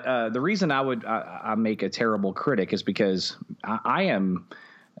the reason I make a terrible critic is because I'll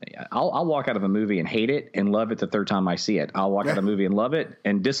walk out of a movie and hate it and love it the third time I see it. I'll walk out of a movie and love it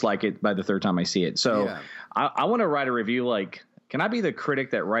and dislike it by the third time I see it. So I want to write a review. Like, can I be the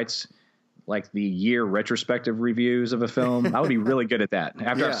critic that writes like the year retrospective reviews of a film? I would be really good at that.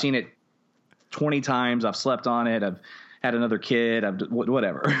 After I've seen it 20 times, I've slept on it, I've had another kid, I've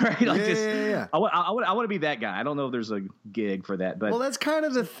whatever, right? Like I want to be that guy. I don't know if there's a gig for that, but well, that's kind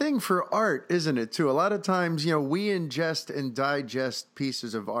of the thing for art, isn't it? Too, a lot of times, we ingest and digest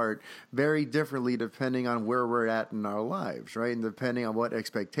pieces of art very differently depending on where we're at in our lives, right? And depending on what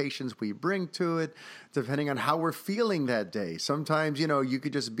expectations we bring to it, depending on how we're feeling that day. Sometimes, you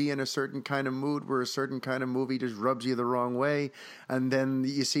could just be in a certain kind of mood where a certain kind of movie just rubs you the wrong way, and then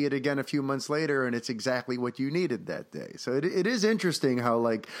you see it again a few months later, and it's exactly what you needed that day. So it is interesting how,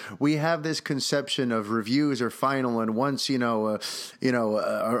 like, we have this conception of reviews are final, and once a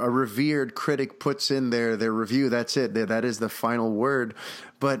revered critic puts in their review, that's it. That is the final word.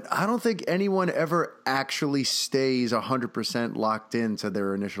 But I don't think anyone ever actually stays 100% locked into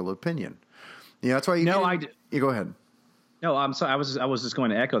their initial opinion. That's why you go ahead. No, I'm sorry. I was just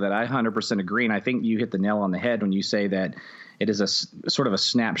going to echo that. I 100% agree, and I think you hit the nail on the head when you say that it is a sort of a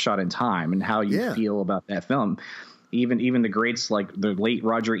snapshot in time and how you feel about that film. Even the greats like the late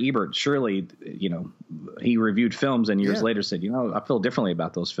Roger Ebert, surely, he reviewed films and years later said, I feel differently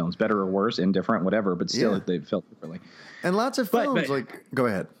about those films, better or worse, indifferent, whatever, but still they felt differently. And lots of films, go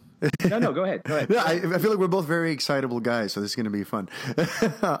ahead. No, go ahead. Yeah, I feel like we're both very excitable guys, so this is going to be fun.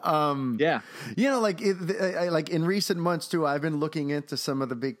 Like in recent months too, I've been looking into some of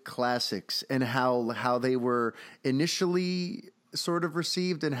the big classics and how they were initially sort of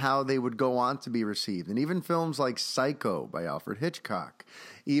received and how they would go on to be received. And even films like Psycho by Alfred Hitchcock,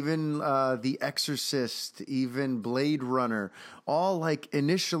 even The Exorcist, even Blade Runner, all like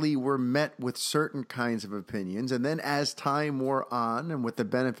initially were met with certain kinds of opinions. And then as time wore on and with the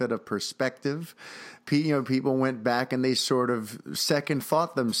benefit of perspective, people went back and they sort of second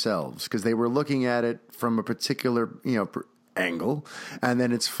thought themselves because they were looking at it from a particular, angle. And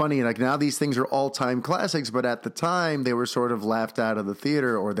then it's funny, like now these things are all-time classics, but at the time they were sort of laughed out of the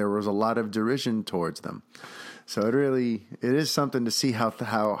theater or there was a lot of derision towards them. So it is something to see how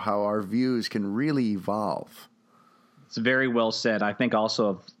our views can really evolve. It's very well said. I think also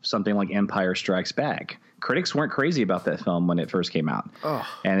of something like Empire Strikes Back. Critics weren't crazy about that film when it first came out. Oh.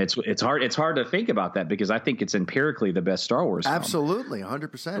 And it's hard to think about that because I think it's empirically the best Star Wars film. Absolutely,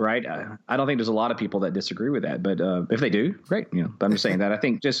 100%. Right? I don't think there's a lot of people that disagree with that, but if they do, great. But I'm just saying that I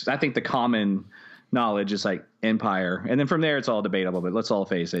think the common knowledge is like Empire, and then from there it's all debatable, but let's all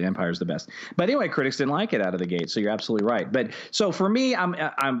face it, Empire's the best. But anyway, critics didn't like it out of the gate, so you're absolutely right. But so for me,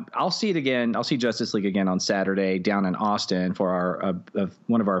 I'll see it again. I'll see Justice League again on Saturday down in Austin for our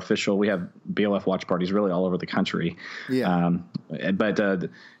one of our official. We have BOF watch parties really all over the country. Yeah. But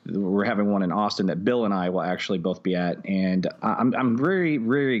we're having one in Austin that Bill and I will actually both be at, and I'm very,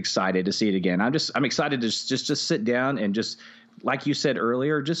 very excited to see it again. I'm excited to just sit down and just, like you said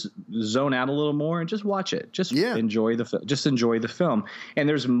earlier, just zone out a little more and just watch it. Just enjoy the film. And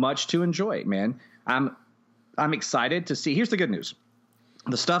there's much to enjoy, man. I'm excited to see. Here's the good news.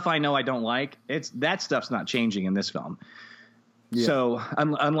 The stuff I know I don't like, that stuff's not changing in this film. Yeah. So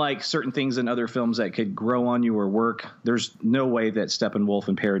unlike certain things in other films that could grow on you or work, there's no way that Steppenwolf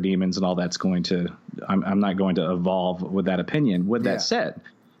and Parademons and all that's going to – I'm not going to evolve with that opinion. With that said,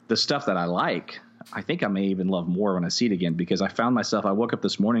 the stuff that I like – I think I may even love more when I see it again because I found myself, I woke up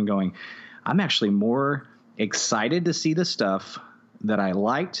this morning going, I'm actually more excited to see the stuff that I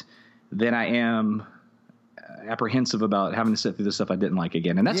liked than I am apprehensive about having to sit through the stuff I didn't like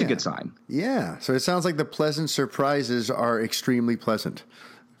again. And that's a good sign. Yeah. So it sounds like the pleasant surprises are extremely pleasant.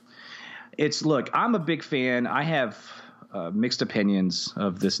 Look, I'm a big fan. I have mixed opinions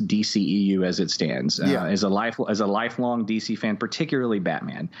of this DCEU as it stands. As a lifelong DC fan, particularly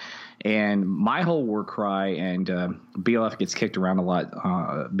Batman, and my whole war cry, and BLF gets kicked around a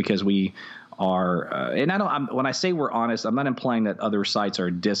lot because we are, and when I say we're honest, I'm not implying that other sites are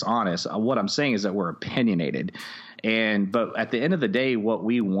dishonest. What I'm saying is that we're opinionated, but at the end of the day, what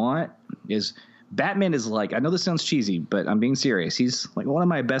we want is. Batman is like, I know this sounds cheesy, but I'm being serious. He's like one of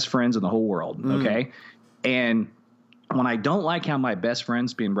my best friends in the whole world. Okay. And when I don't like how my best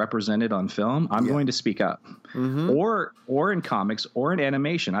friend's being represented on film, I'm going to speak up or in comics or in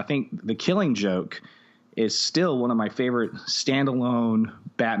animation. I think The Killing Joke is still one of my favorite standalone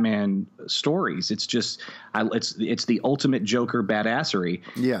Batman stories. It's just, it's the ultimate Joker badassery.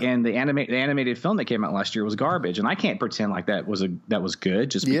 Yeah. And the animated film that came out last year was garbage, and I can't pretend like that was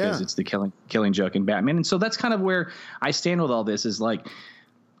good just because it's the Killing Joke in Batman. And so that's kind of where I stand with all this. Is like,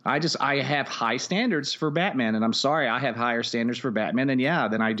 I have high standards for Batman, and I'm sorry, I have higher standards for Batman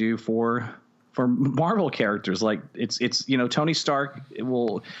than I do for Marvel characters. Like it's Tony Stark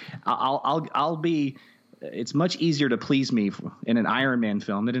I'll be. It's much easier to please me in an Iron Man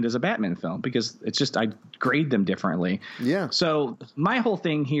film than it is a Batman film, because it's just, I grade them differently. Yeah. So my whole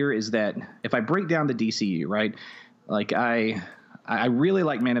thing here is that if I break down the DCU, right, like I really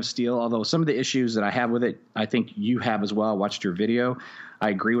like Man of Steel, although some of the issues that I have with it, I think you have as well. I watched your video. I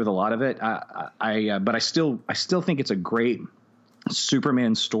agree with a lot of it. But I still think it's a great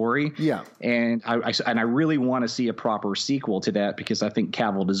Superman story. Yeah. And I really want to see a proper sequel to that, because I think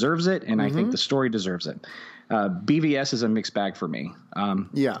Cavill deserves it, and I think the story deserves it. BVS is a mixed bag for me.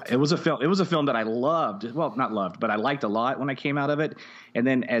 It was a film that I loved. Well, not loved, but I liked a lot when I came out of it. And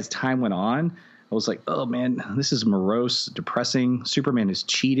then as time went on, I was like, oh man, this is morose, depressing. Superman is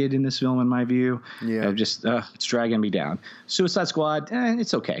cheated in this film, in my view. Yeah, it's dragging me down. Suicide Squad,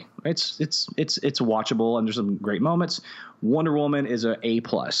 it's okay. It's watchable, and there's some great moments. Wonder Woman is a A+.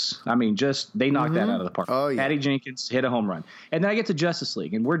 I mean, they knocked that out of the park. Oh, yeah. Patty Jenkins hit a home run. And then I get to Justice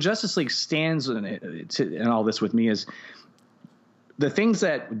League, and where Justice League stands in all this with me is the things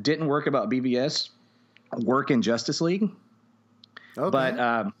that didn't work about BVS work in Justice League.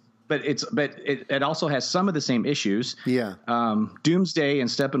 Okay. But it also has some of the same issues. Yeah. Doomsday and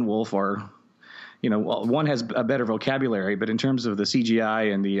Steppenwolf are, one has a better vocabulary, but in terms of the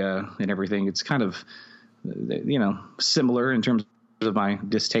CGI and and everything, it's kind of, similar in terms of my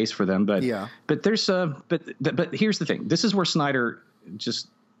distaste for them. But yeah. But there's but here's the thing. This is where Snyder just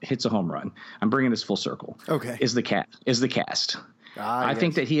hits a home run. I'm bringing this full circle. Okay. Is the cast. I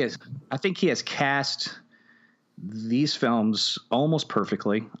think he has cast these films almost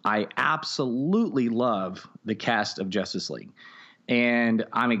perfectly. I absolutely love the cast of Justice League, and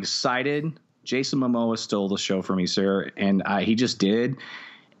I'm excited. Jason Momoa stole the show for me, sir, and he just did.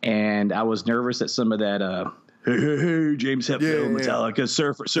 And I was nervous that some of that hey, James Hetfield, Metallica,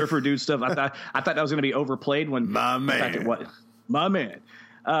 surfer dude stuff. I thought that was going to be overplayed when my man, when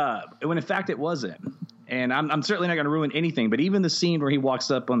in fact it wasn't. And I'm certainly not going to ruin anything, but even the scene where he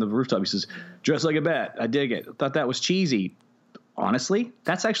walks up on the rooftop, he says, "Dressed like a bat." I dig it. Thought that was cheesy. Honestly,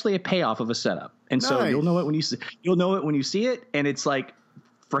 that's actually a payoff of a setup, and so you'll know it when you see it, and it's like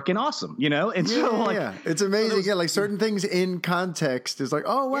freaking awesome, And so it's amazing. Like certain things in context is like,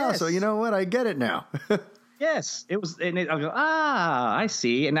 oh wow, so you know what? I get it now. Yes, it was, and I go, I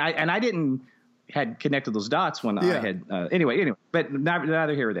see, and I didn't had connected those dots when I had anyway, but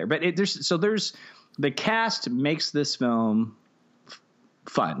neither here or there. But there's the cast makes this film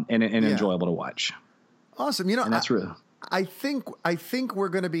fun and enjoyable to watch. Awesome. And that's real. I think we're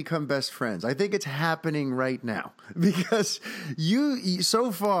going to become best friends. I think it's happening right now, because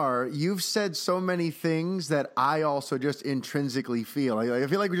so far you've said so many things that I also just intrinsically feel. I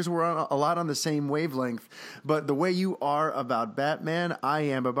feel like we're a lot on the same wavelength, but the way you are about Batman, I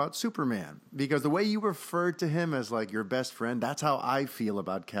am about Superman, because the way you referred to him as like your best friend, that's how I feel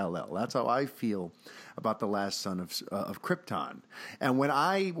about Kal-El. That's how I feel about the last son of Krypton. And when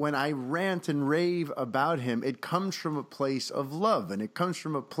I rant and rave about him, it comes from a place of love, and it comes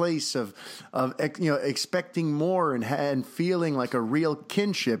from a place of expecting more and feeling like a real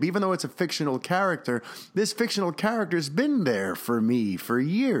kinship. Even though it's a fictional character, this fictional character has been there for me for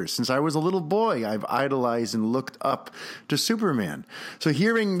years. Since I was a little boy, I've idolized and looked up to Superman. So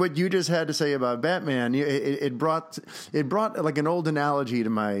hearing what you just had to say about Batman, it brought like an old analogy to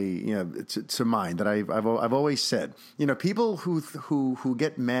my to mind that I've always said. People who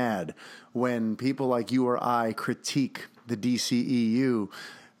get mad when people like you or I critique the DCEU,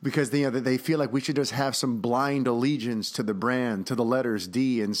 because they feel like we should just have some blind allegiance to the brand, to the letters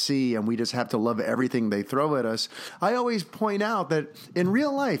D and C, and we just have to love everything they throw at us. I always point out that in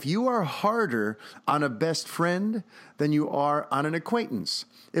real life, you are harder on a best friend than you are on an acquaintance.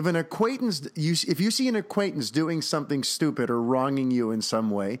 If an acquaintance, if you see an acquaintance doing something stupid or wronging you in some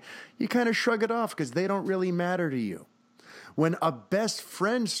way, you kind of shrug it off because they don't really matter to you. When a best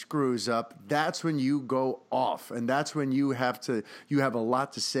friend screws up, that's when you go off, and that's when you have a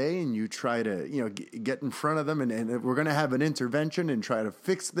lot to say, and you try to, get in front of them, and we're going to have an intervention and try to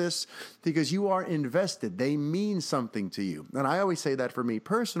fix this because you are invested. They mean something to you. And I always say that for me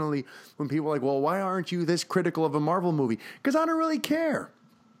personally when people are like, well, why aren't you this critical of a Marvel movie? Because I don't really care.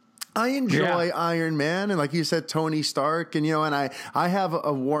 I enjoy Iron Man and, like you said, Tony Stark, and and I have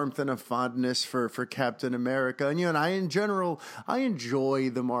a warmth and a fondness for Captain America, and I in general I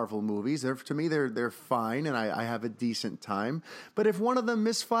enjoy the Marvel movies. To me they're fine, and I have a decent time. But if one of them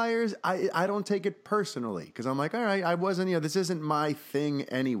misfires, I don't take it personally because I'm like, all right, I wasn't this isn't my thing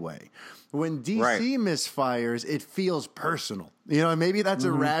anyway. When DC misfires, it feels personal. Maybe that's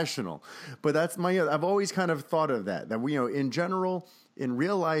irrational, but that's I've always kind of thought of that in general. In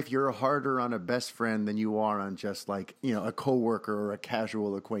real life, you're harder on a best friend than you are on just like, a coworker or a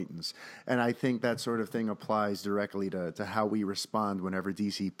casual acquaintance. And I think that sort of thing applies directly to how we respond whenever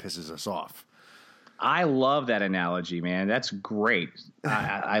DC pisses us off. I love that analogy, man. That's great.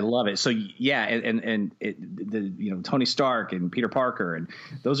 I love it. So yeah, and Tony Stark and Peter Parker, and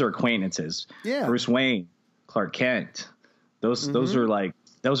those are acquaintances. Yeah. Bruce Wayne, Clark Kent.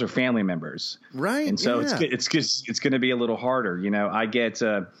 Those are family members, right? And so it's going to be a little harder.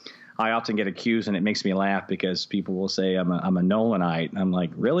 I often get accused, and it makes me laugh because people will say I'm a Nolanite. And I'm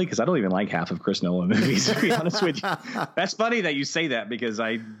like, really? Because I don't even like half of Chris Nolan movies, to be honest with you. That's funny that you say that because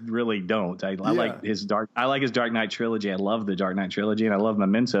I really don't. I like his Dark Knight trilogy. I love the Dark Knight trilogy, and I love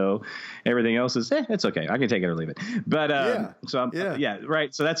Memento. Everything else is it's okay. I can take it or leave it. But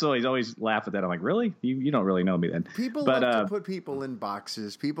right. So that's always laugh at that. I'm like, really? You don't really know me then. People love to put people in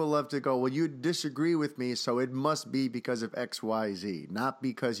boxes. People love to go, well, you disagree with me, so it must be because of X, Y, Z, not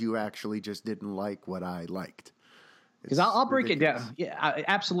because you actually just didn't like what I liked. Because I'll break it down. Yeah,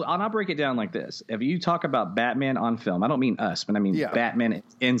 absolutely. I'll break it down like this. If you talk about Batman on film, I don't mean us, but I mean Batman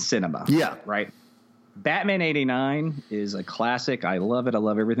in cinema. Yeah. Right. Batman '89 is a classic. I love it. I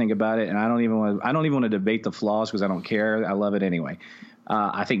love everything about it, and I don't even want to debate the flaws because I don't care. I love it anyway.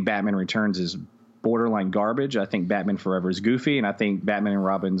 I think Batman Returns is borderline garbage. I think Batman Forever is goofy, and I think Batman and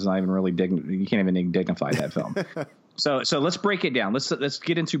Robin's not even really you can't even dignify that film. So let's break it down. Let's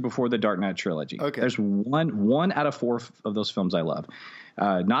get into Before the Dark Knight trilogy. Okay. There's one out of four of those films I love.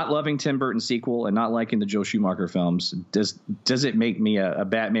 Not loving Tim Burton's sequel and not liking the Joel Schumacher films does it make me a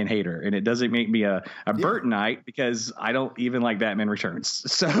Batman hater, and it doesn't make me a Burtonite because I don't even like Batman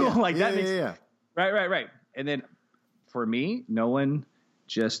Returns. So that makes right. And then for me, Nolan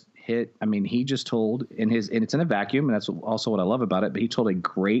just hit. I mean, he just told and it's in a vacuum, and that's also what I love about it. But he told a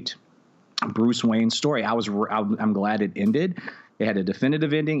great Bruce Wayne story. I'm glad it ended. It had a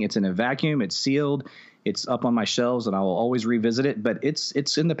definitive ending. It's in a vacuum. It's sealed. It's up on my shelves, and I will always revisit it. But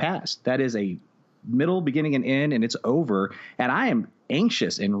it's in the past. That is a middle, beginning, and end, and it's over. And I am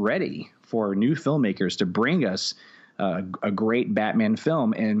anxious and ready for new filmmakers to bring us a great Batman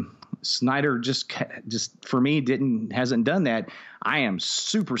film. And Snyder just for me hasn't done that. I am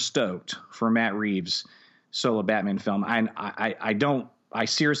super stoked for Matt Reeves' solo Batman film. I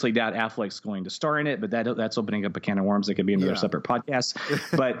seriously doubt Affleck's going to star in it, but that's opening up a can of worms that could be another separate podcast.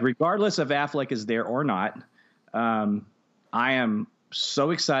 But regardless if Affleck is there or not, I am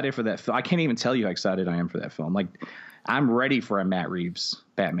so excited for that film. I can't even tell you how excited I am for that film. Like, I'm ready for a Matt Reeves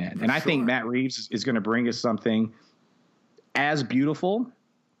Batman. And I think Matt Reeves is going to bring us something as beautiful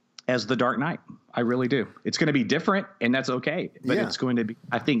as The Dark Knight. I really do. It's going to be different, and that's okay. But it's going to be,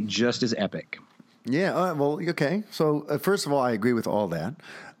 I think, just as epic. Yeah, well, okay. So first of all, I agree with all that.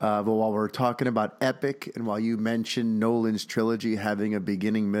 But while we're talking about epic, and while you mentioned Nolan's trilogy having a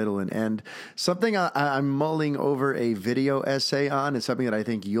beginning, middle, and end, something I'm mulling over a video essay on, and something that I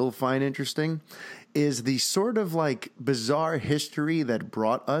think you'll find interesting, is the sort of like bizarre history that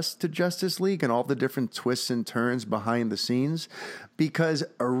brought us to Justice League and all the different twists and turns behind the scenes. Because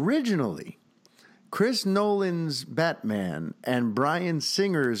originally, Chris Nolan's Batman and Bryan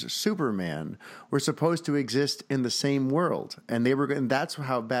Singer's Superman were supposed to exist in the same world, and that's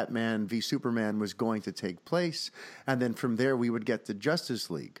how Batman v Superman was going to take place. And then from there, we would get to Justice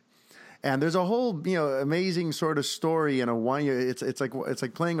League. And there's a whole, amazing sort of story and it's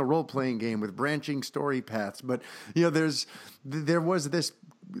like playing a role playing game with branching story paths. But there was this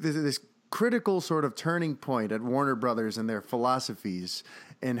critical sort of turning point at Warner Brothers and their philosophies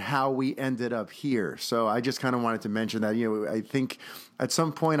and how we ended up here. So I just kind of wanted to mention that. I think at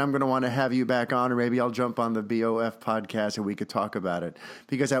some point I'm going to want to have you back on, or maybe I'll jump on the BOF podcast and we could talk about it.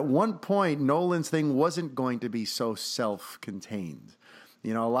 Because at one point, Nolan's thing wasn't going to be so self-contained. A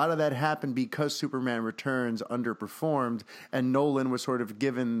lot of that happened because Superman Returns underperformed, and Nolan was sort of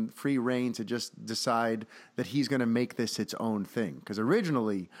given free rein to just decide that he's going to make this its own thing. Because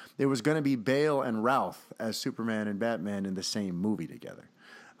originally, it was going to be Bale and Ralph as Superman and Batman in the same movie together.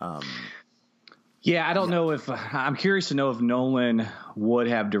 I don't know if I'm curious to know if Nolan would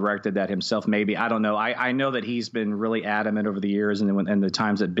have directed that himself. Maybe. I don't know. I know that he's been really adamant over the years, and the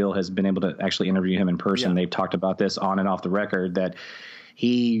times that Bill has been able to actually interview him in person, they've talked about this on and off the record, that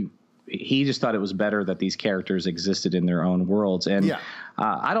he just thought it was better that these characters existed in their own worlds. And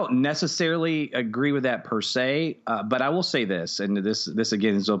I don't necessarily agree with that per se, but I will say this, and this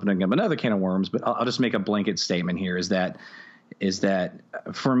again is opening up another can of worms, but I'll just make a blanket statement here, is that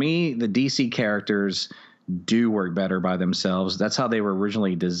for me, the DC characters do work better by themselves. That's how they were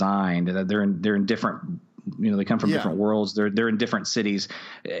originally designed. They're in different, they come from different worlds. They're in different cities.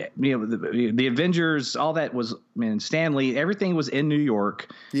 The Avengers, all that was, Stan Lee, everything was in New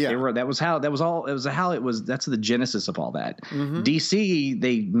York. Yeah. That's the genesis of all that. Mm-hmm. DC,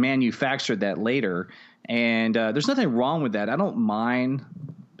 they manufactured that later. And there's nothing wrong with that. I don't mind,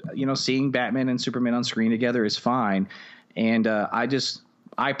 seeing Batman and Superman on screen together is fine. And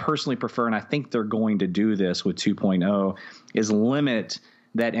I personally prefer, and I think they're going to do this with 2.0, is limit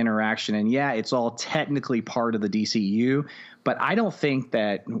that interaction. And it's all technically part of the DCU, but I don't think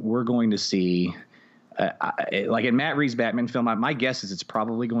that we're going to see, like in Matt Reeves' Batman film, my guess is it's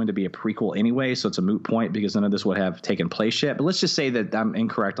probably going to be a prequel anyway, so it's a moot point because none of this would have taken place yet. But let's just say that I'm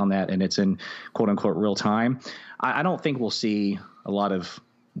incorrect on that and it's in quote-unquote real time. I don't think we'll see a lot of,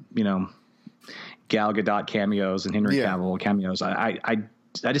 Gal Gadot cameos and Henry Cavill cameos.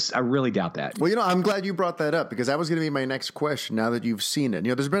 I really doubt that. Well, I'm glad you brought that up because that was going to be my next question now that you've seen it.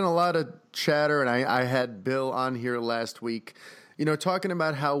 There's been a lot of chatter, and I had Bill on here last week, talking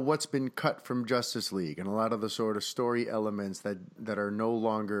about how what's been cut from Justice League and a lot of the sort of story elements that are no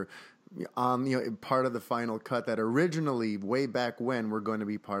longer on, part of the final cut that originally, way back when, were going to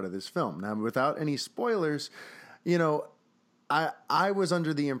be part of this film. Now, without any spoilers, I was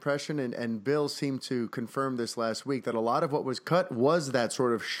under the impression, and Bill seemed to confirm this last week, that a lot of what was cut was that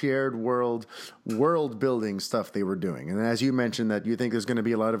sort of shared world building stuff they were doing. And as you mentioned, that you think there's going to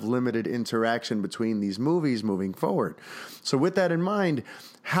be a lot of limited interaction between these movies moving forward. So with that in mind,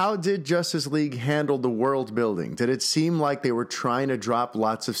 how did Justice League handle the world building? Did it seem like they were trying to drop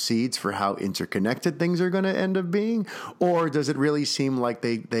lots of seeds for how interconnected things are going to end up being? Or does it really seem like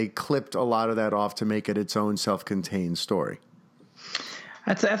they clipped a lot of that off to make it its own self-contained story?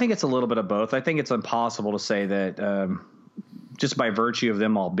 I think it's a little bit of both. I think it's impossible to say that just by virtue of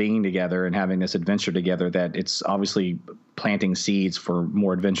them all being together and having this adventure together, that it's obviously planting seeds for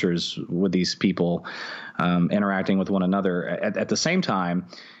more adventures with these people interacting with one another. At the same time,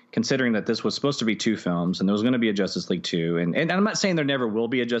 considering that this was supposed to be two films and there was going to be a Justice League 2, and I'm not saying there never will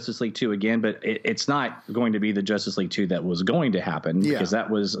be a Justice League 2 again, but it's not going to be the Justice League 2 that was going to happen because that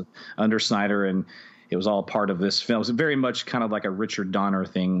was under Snyder, and it was all part of this film. It was very much kind of like a Richard Donner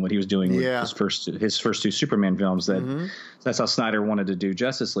thing, what he was doing with his first two Superman films. That's how Snyder wanted to do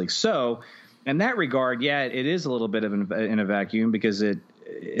Justice League. So in that regard, it is a little bit of in a vacuum because it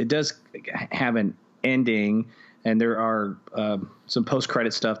does have an ending, and there are some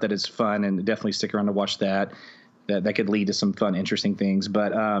post-credit stuff that is fun, and definitely stick around to watch that could lead to some fun, interesting things.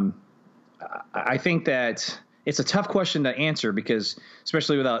 But I think that it's a tough question to answer because,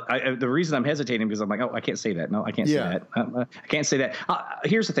 especially without the reason I'm hesitating because I'm like, I can't say that. No, I can't say that. I can't say that.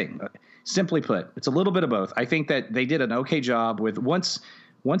 Here's the thing. Simply put, it's a little bit of both. I think that they did an okay job with once,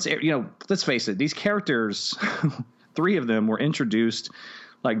 let's face it, these characters, 3 of them were introduced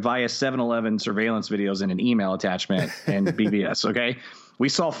like via 7-Eleven surveillance videos in an email attachment and BBS. Okay. We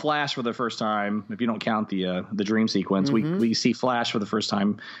saw Flash for the first time. If you don't count the dream sequence, we see Flash for the first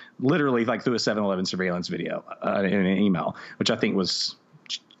time, literally like through a 7-Eleven surveillance video in an email, which I think was,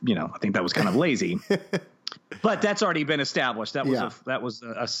 I think that was kind of lazy. But that's already been established. That was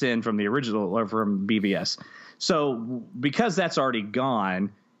a sin from the original or from BBS. So because that's already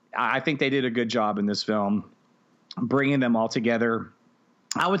gone, I think they did a good job in this film bringing them all together.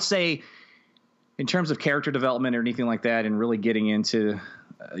 I would say, in terms of character development or anything like that, and really getting into,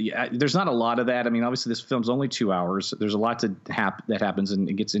 there's not a lot of that. I mean, obviously this film's only 2 hours. There's a lot that happens and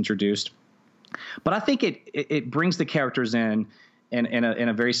it gets introduced, but I think it brings the characters in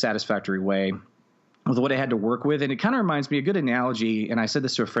a very satisfactory way. with what I had to work with. And it kind of reminds me, a good analogy, and I said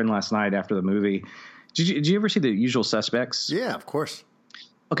this to a friend last night after the movie. Did you ever see The Usual Suspects? Yeah, of course.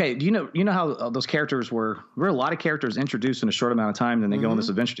 Okay, do you know how those characters were a lot of characters introduced in a short amount of time, then they go on this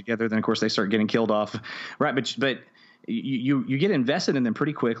adventure together, then of course they start getting killed off, right? But you get invested in them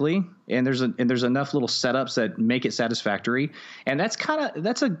pretty quickly, and there's enough little setups that make it satisfactory, and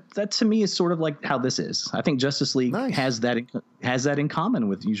that to me is sort of like how this is. I think Justice League has that in common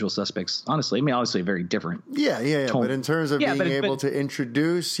with Usual Suspects. Honestly, I mean, obviously very different. Yeah. But in terms of being able to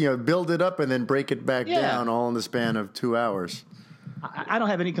introduce, build it up and then break it back down, all in the span of 2 hours. I don't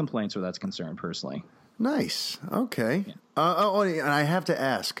have any complaints where that's concerned, personally. Nice. Okay. Yeah. And I have to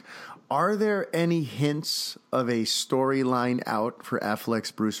ask, are there any hints of a storyline out for Affleck's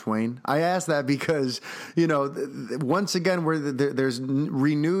Bruce Wayne? I ask that because, once again, there's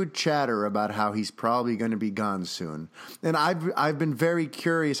renewed chatter about how he's probably going to be gone soon. And I've been very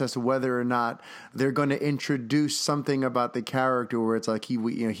curious as to whether or not they're going to introduce something about the character where it's like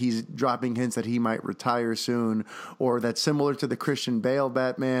he's dropping hints that he might retire soon, or that's similar to the Christian Bale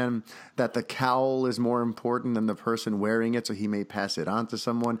Batman, that the cowl is more important than the person wearing it, so he may pass it on to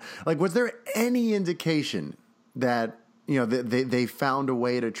someone. Like, was there any indication that they found a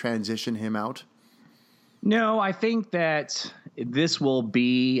way to transition him out? No, I think that this will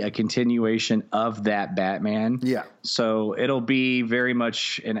be a continuation of that Batman. Yeah. So it'll be very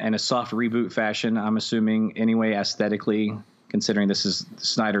much in a soft reboot fashion, I'm assuming, anyway, aesthetically, considering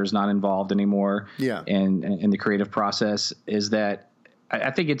Snyder is not involved anymore. Yeah. In the creative process, is that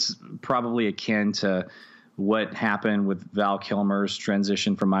I think it's probably akin to what happened with Val Kilmer's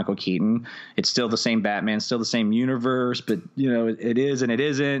transition from Michael Keaton. It's still the same Batman, still the same universe, but it is and it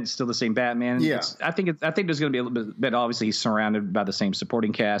isn't. It's still the same Batman. Yeah. I think there's going to be a little bit. Obviously, he's surrounded by the same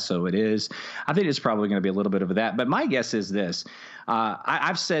supporting cast, so it is. I think it's probably going to be a little bit of that. But my guess is this: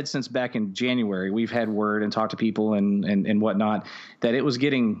 I've said since back in January, we've had word and talked to people and whatnot that it was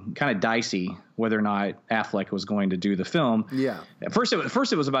getting kind of dicey whether or not Affleck was going to do the film. Yeah. At first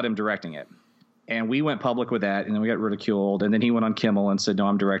it was about him directing it. And we went public with that, and then we got ridiculed. And then he went on Kimmel and said, "No,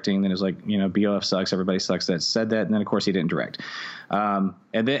 I'm directing." And then it was like, BOF sucks. Everybody sucks that said that. And then of course he didn't direct. But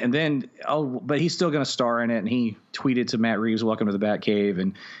he's still going to star in it. And he tweeted to Matt Reeves, "Welcome to the Batcave."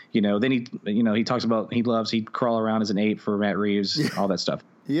 And then he talks about he'd crawl around as an ape for Matt Reeves, all that stuff.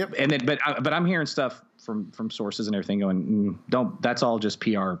 Yep. And then, but I'm hearing stuff from sources and everything going, don't. That's all just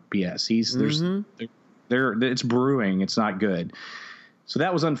PR BS. It's brewing. It's not good. So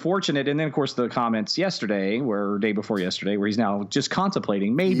that was unfortunate. And then, of course, the comments yesterday, day before yesterday, where he's now just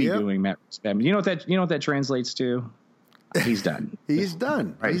contemplating maybe doing Matt Reeves Batman. You know what that translates to? He's done. He's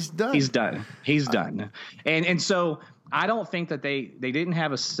done. Right? He's done. He's done. He's done. And so I don't think that they didn't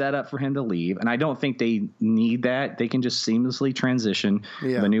have a setup for him to leave, and I don't think they need that. They can just seamlessly transition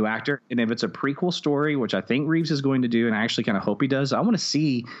the new actor. And if it's a prequel story, which I think Reeves is going to do, and I actually kind of hope he does, I want to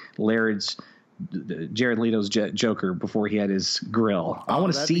see Jared Leto's Joker before he had his grill. I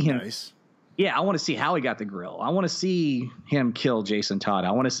want to see him. Nice. Yeah, I want to see how he got the grill. I want to see him kill Jason Todd. I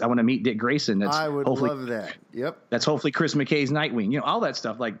want to meet Dick Grayson. I would love that. Yep. That's hopefully Chris McKay's Nightwing. All that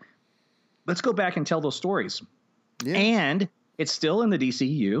stuff. Like, let's go back and tell those stories. Yeah. And it's still in the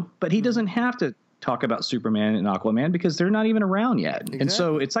DCU, but he doesn't have to talk about Superman and Aquaman because they're not even around yet. Exactly. And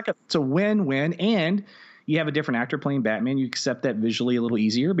so it's a win-win. And you have a different actor playing Batman. You accept that visually a little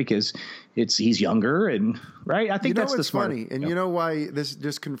easier because he's younger and right. I think that's the smart. Funny, and you know why this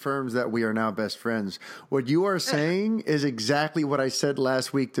just confirms that we are now best friends. What you are saying is exactly what I said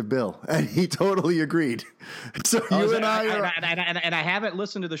last week to Bill, and he totally agreed. So you and I are, and I haven't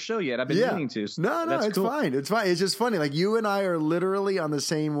listened to the show yet. I've been meaning to. So no, it's cool. Fine. It's fine. It's just funny. Like you and I are literally on the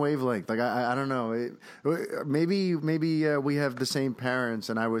same wavelength. Like I don't know. Maybe we have the same parents,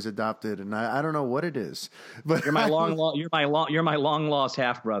 and I was adopted, and I don't know what it is. But you're my long lost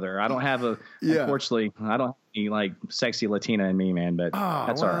half brother. I don't have unfortunately, I don't have any like sexy Latina in me, man. But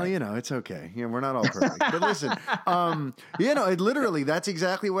that's all right. It's okay. We're not all perfect. But listen, that's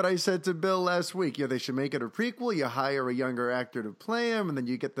exactly what I said to Bill last week. They should make it a prequel. You hire a younger actor to play him, and then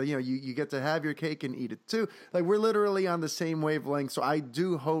you get you get to have your cake and eat it too. Like we're literally on the same wavelength. So I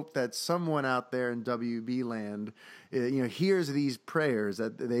do hope that someone out there in WB land hears these prayers,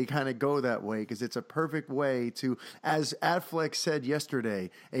 that they kind of go that way, because it's a perfect way to, as Affleck said yesterday,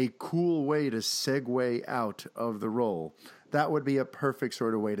 a cool way to segue out of the role. That would be a perfect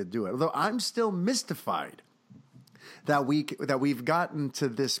sort of way to do it. Although I'm still mystified that we've gotten to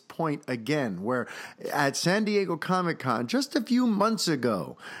this point again, where at San Diego Comic-Con just a few months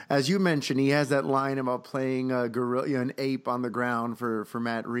ago, as you mentioned, he has that line about playing a gorilla, an ape on the ground for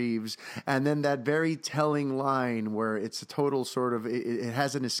Matt Reeves, and then that very telling line where it's a total sort of it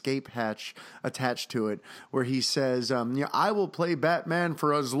has an escape hatch attached to it, where he says, "I will play Batman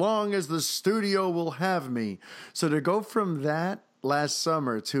for as long as the studio will have me." So to go from that last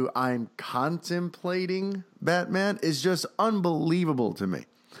summer to I'm contemplating Batman is just unbelievable to me.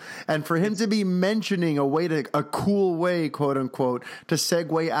 And for him to be mentioning a cool way, quote unquote, to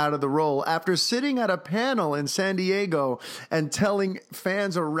segue out of the role after sitting at a panel in San Diego and telling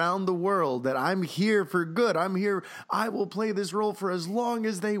fans around the world that I'm here for good. I'm here. I will play this role for as long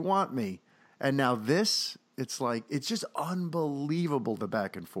as they want me. And now this, it's just unbelievable, the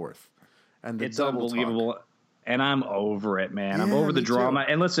back and forth. And the it's unbelievable. Talk. And I'm over it, man. Yeah, I'm over the drama.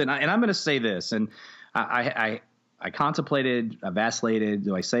 Too. And listen, and I'm going to say this, and I contemplated, I vacillated.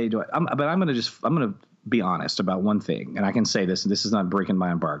 Do I say? But I'm going to be honest about one thing, and I can say this, and this is not breaking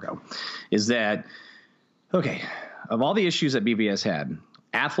my embargo, is that okay? Of all the issues that BVS had,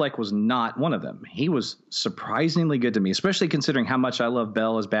 Affleck was not one of them. He was surprisingly good to me, especially considering how much I love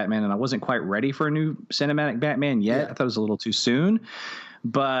Bell as Batman, and I wasn't quite ready for a new cinematic Batman yet. Yeah. I thought it was a little too soon,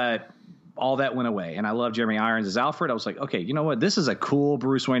 but all that went away. And I love Jeremy Irons as Alfred. I was like, okay, you know what? This is a cool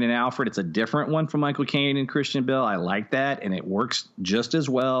Bruce Wayne and Alfred. It's a different one from Michael Caine and Christian Bale. I like that. And it works just as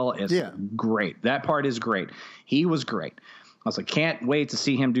well. It's great. That part is great. He was great. I was like, can't wait to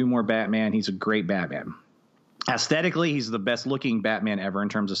see him do more Batman. He's a great Batman. Aesthetically, he's the best looking Batman ever in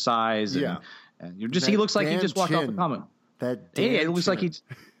terms of size. And he looks like he just walked off a comic. It looks like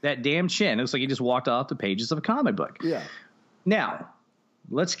that damn chin. It looks like he just walked off the pages of a comic book. Yeah. Now,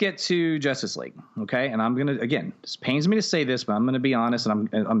 let's get to Justice League, okay? And I'm gonna this pains me to say this, but I'm gonna be honest, and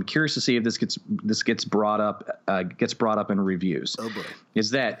I'm curious to see if this gets brought up in reviews. Oh boy! Is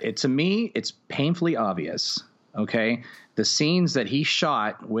that to me? It's painfully obvious, okay? The scenes that he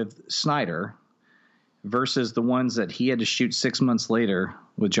shot with Snyder versus the ones that he had to shoot 6 months later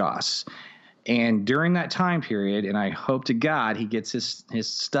with Joss. And during that time period, and I hope to God he gets his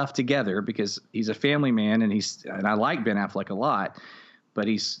stuff together, because he's a family man, and I like Ben Affleck a lot. But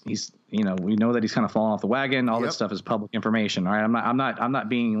he's we know that he's kind of fallen off the wagon. All this stuff is public information. All right, I'm not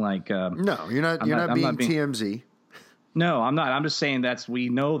being like no, you're not being TMZ. No, I'm not. I'm just saying we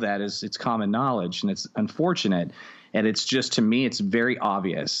know that it's common knowledge, and it's unfortunate, and it's just, to me, it's very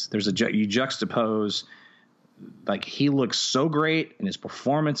obvious. There's you juxtapose, like, he looks so great and his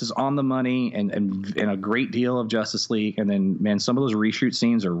performance is on the money, and a great deal of Justice League, and then, man, some of those reshoot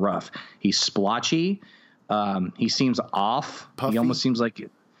scenes are rough. He's splotchy. He seems off. Puffy. He almost seems like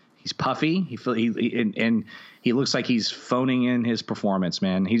he's puffy. He looks like he's phoning in his performance,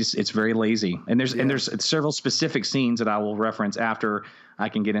 man. It's very lazy. And there's several specific scenes that I will reference after I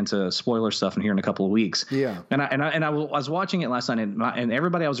can get into spoiler stuff in here in a couple of weeks. Yeah. And I was watching it last night, and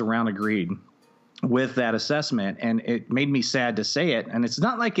everybody I was around agreed with that assessment, and it made me sad to say it. And it's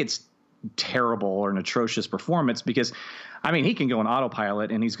not like it's terrible or an atrocious performance, because, I mean, he can go on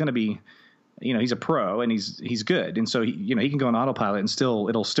autopilot, and he's going to be. He's a pro, and he's good. And so, he can go on autopilot and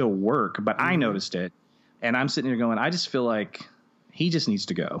it'll still work. But I noticed it, and I'm sitting here going, I just feel like he just needs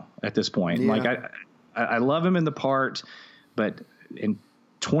to go at this point. Yeah. Like, I love him in the part, but in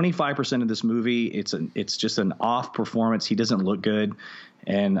 25% of this movie, it's just an off performance. He doesn't look good.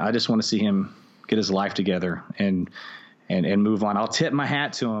 And I just want to see him get his life together and move on. I'll tip my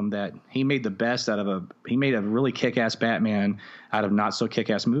hat to him that he made the best he made a really kick-ass Batman out of not so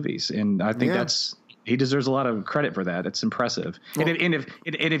kick-ass movies. And I think he deserves a lot of credit for that. It's impressive. Well, and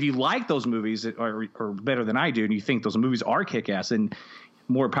if you like those movies or better than I do, and you think those movies are kick-ass, and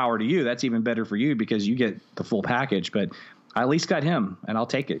more power to you, that's even better for you, because you get the full package. But I at least got him, and I'll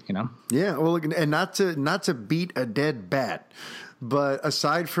take it, Yeah. Well, and not to beat a dead bat, but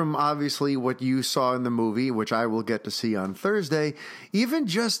aside from obviously what you saw in the movie, which I will get to see on Thursday, even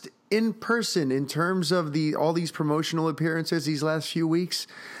just in person, in terms of all these promotional appearances these last few weeks,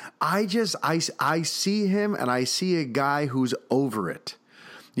 I see him, and I see a guy who's over it.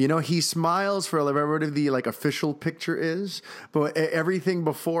 He smiles for whatever the official picture is, but everything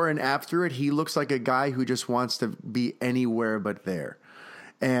before and after it, he looks like a guy who just wants to be anywhere but there.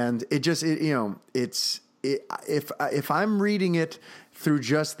 And if I'm reading it through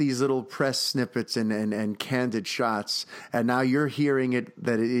just these little press snippets and candid shots. And now you're hearing it,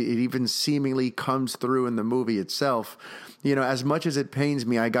 that it even seemingly comes through in the movie itself. You know, as much as it pains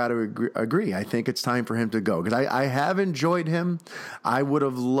me, I got to agree. I think it's time for him to go, because I have enjoyed him. I would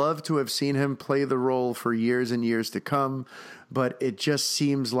have loved to have seen him play the role for years and years to come, but it just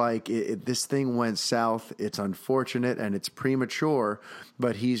seems like this thing went south. It's unfortunate and it's premature,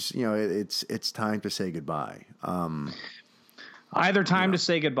 but it's time to say goodbye. Either time to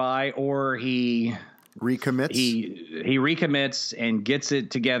say goodbye, or he recommits. He recommits and gets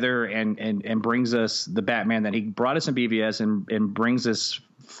it together and brings us the Batman that he brought us in BVS and brings us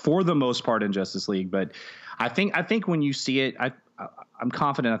for the most part in Justice League. But I think when you see it, I'm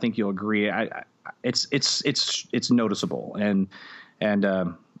confident. I think you'll agree. It's noticeable and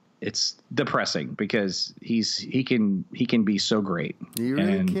it's depressing, because he can be so great. He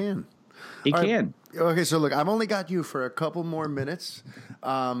really can. He can. Okay, so look, I've only got you for a couple more minutes,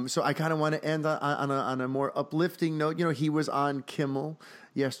 so I kind of want to end on a more uplifting note. You know, he was on Kimmel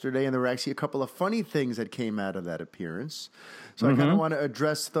yesterday, and there were actually a couple of funny things that came out of that appearance. So I kind of want to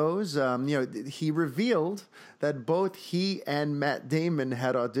address those. He revealed that both he and Matt Damon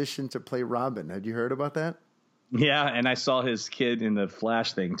had auditioned to play Robin. Had you heard about that? Yeah, and I saw his kid in the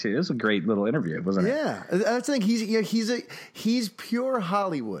Flash thing too. It was a great little interview, wasn't it? Yeah, that's the thing. He's pure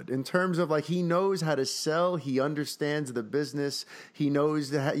Hollywood in terms of, like, he knows how to sell. He understands the business. He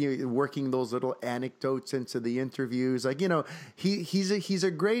knows working those little anecdotes into the interviews. Like, he's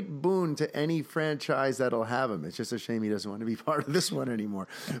a great boon to any franchise that'll have him. It's just a shame he doesn't want to be part of this one anymore.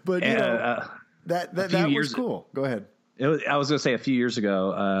 But that was cool. Go ahead. I was going to say a few years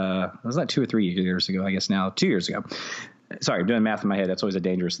ago, it was not 2 or 3 years ago, I guess now, 2 years ago. Sorry, I'm doing math in my head. That's always a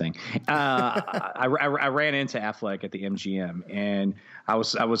dangerous thing. I ran into Affleck at the MGM, and I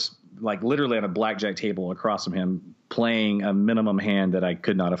was like literally on a blackjack table across from him, playing a minimum hand that I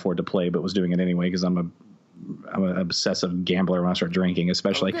could not afford to play, but was doing it anyway because I'm an obsessive gambler when I start drinking,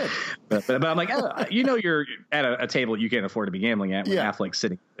 especially. But I'm like, you're at a table you can't afford to be gambling at when Affleck's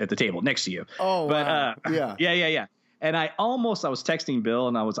sitting at the table next to you. Oh, but wow. Yeah. And I was texting Bill,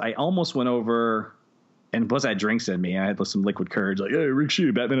 and I almost went over, and plus I had drinks in me. I had some liquid courage, like, hey, Rick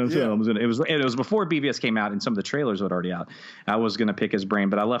Shew, Batman on films. And it was before BVS came out, and some of the trailers were already out. I was going to pick his brain,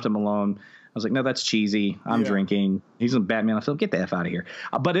 but I left him alone. I was like, no, that's cheesy. I'm drinking. He's in Batman on film. Get the F out of here.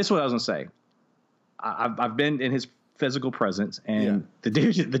 But this is what I was going to say. I've been in his physical presence, and the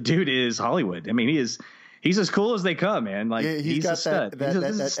dude is Hollywood. I mean, he's as cool as they come, man. Like, he's got a stud. That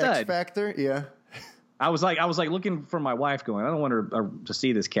X factor. Yeah. I was like looking for my wife, going, I don't want her to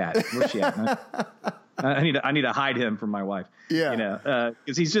see this cat. Where's she at? I need to hide him from my wife. Yeah,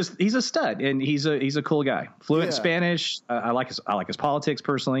 because he's a stud, and he's a cool guy. Fluent Spanish. I like his politics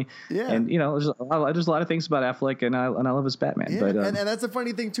personally. Yeah, and there's a lot of things about Affleck, and I love his Batman. Yeah. But and that's the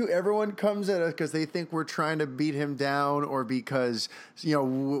funny thing too. Everyone comes at us because they think we're trying to beat him down, or because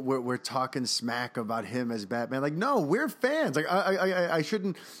we're talking smack about him as Batman. Like, no, we're fans. Like, I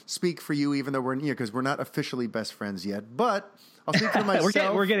shouldn't speak for you, even though we're because we're not officially best friends yet, but I'll speak for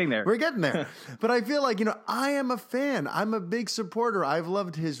myself. We're getting there. We're getting there. But I feel like, I am a fan. I'm a big supporter. I've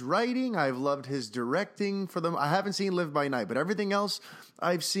loved his writing. I've loved his directing for them. I haven't seen Live by Night, but everything else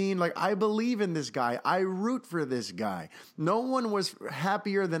I've seen, like, I believe in this guy. I root for this guy. No one was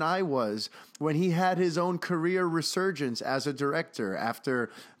happier than I was when he had his own career resurgence as a director after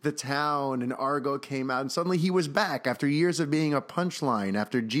The Town and Argo came out, and suddenly he was back after years of being a punchline,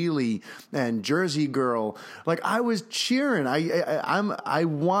 after Geely and Jersey Girl. Like, I was cheering. I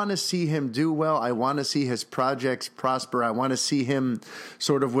want to see him do well. I want to see his projects prosper. I want to see him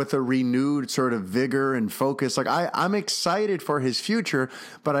sort of with a renewed sort of vigor and focus. Like, I'm excited for his future,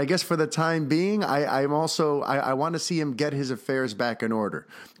 but I guess for the time being, I want to see him get his affairs back in order,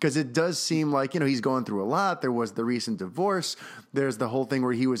 because it does seem like, he's going through a lot. There was the recent divorce. There's the whole thing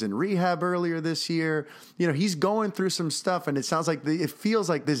where he was in rehab earlier this year. He's going through some stuff, and it feels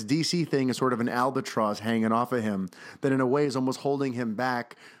like this DC thing is sort of an albatross hanging off of him that in a way is almost holding him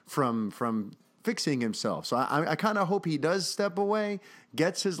back from fixing himself. So I kind of hope he does step away,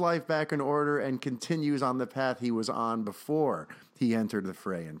 gets his life back in order, and continues on the path he was on before he entered the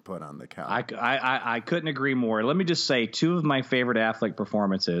fray and put on the couch. I couldn't agree more. Let me just say, two of my favorite Affleck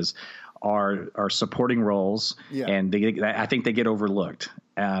performances are supporting roles, and I think they get overlooked,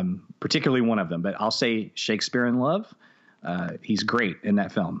 particularly one of them. But I'll say Shakespeare in Love. He's great in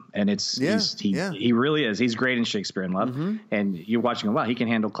that film, and he really is. He's great in Shakespeare in Love, and you're watching him. Wow, he can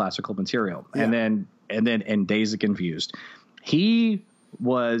handle classical material. And then in Dazed and Confused, he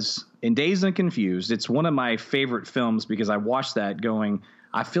was in Dazed and Confused. It's one of my favorite films because I watched that going,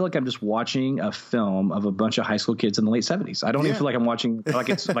 I feel like I'm just watching a film of a bunch of high school kids in the late 70s. I don't even feel like I'm watching, like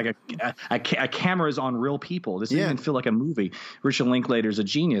it's like a camera's on real people. This doesn't even feel like a movie. Richard Linklater's a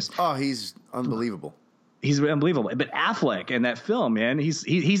genius. Oh, he's unbelievable. He's unbelievable. But Affleck in that film, man, he's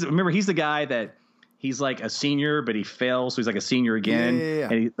remember, he's the guy that he's like a senior, but he fails, so he's like a senior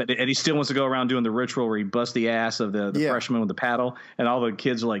again. And he still wants to go around doing the ritual where he busts the ass of the freshman with the paddle, and all the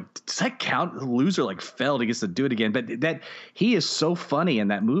kids are like, does that count? The loser like failed, he gets to do it again. But that he is so funny in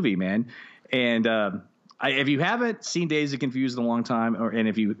that movie, man. And if you haven't seen Dazed and Confused in a long time, and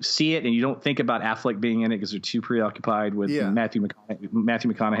if you see it and you don't think about Affleck being in it because they're too preoccupied with Matthew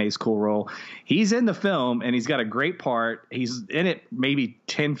McConaughey's cool role, he's in the film and he's got a great part. He's in it maybe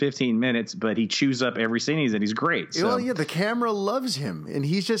 10, 15 minutes, but he chews up every scene he's in. He's great. So. Well, the camera loves him, and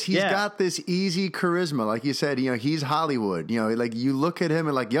he's got this easy charisma. Like you said, he's Hollywood. Like you look at him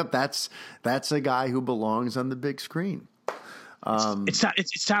and like, yep, that's a guy who belongs on the big screen.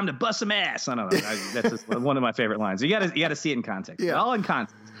 It's time to bust some ass. I don't know. That's just one of my favorite lines. You got to see it in context. Yeah, all in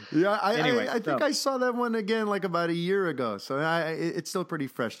context. Yeah, I think I saw that one again like about a year ago. So it's still pretty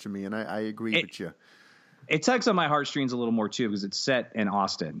fresh to me, and I agree with you. It tugs on my heartstrings a little more too because it's set in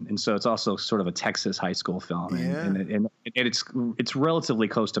Austin, and so it's also sort of a Texas high school film, and it's relatively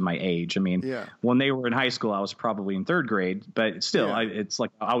close to my age. I mean, when they were in high school, I was probably in third grade, but still, it's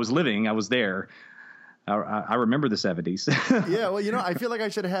like I was there. I remember the 70s. Yeah, well, I feel like I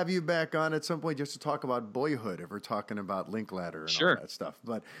should have you back on at some point just to talk about Boyhood if we're talking about Linklater and all that stuff.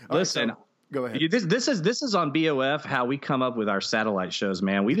 But listen, right, so go ahead. This is on BOF how we come up with our satellite shows,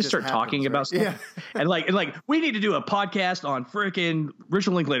 man. We just start talking about stuff, and like we need to do a podcast on freaking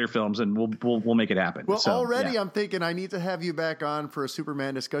Richard Linklater films, and we'll make it happen. Well, already I'm thinking I need to have you back on for a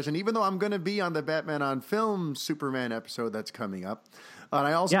Superman discussion, even though I'm going to be on the Batman on Film Superman episode that's coming up. And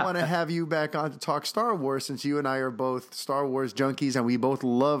I also want to have you back on to talk Star Wars, since you and I are both Star Wars junkies and we both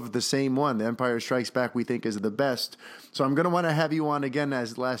love the same one. The Empire Strikes Back we think is the best. So I'm going to want to have you on again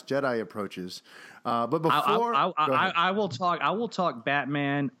as Last Jedi approaches. But before I will talk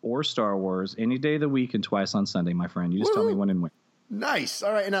Batman or Star Wars any day of the week and twice on Sunday, my friend. You just tell me when and where. Nice.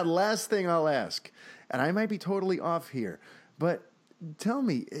 All right. And now last thing I'll ask, and I might be totally off here, but tell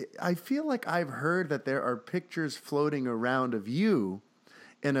me, I feel like I've heard that there are pictures floating around of you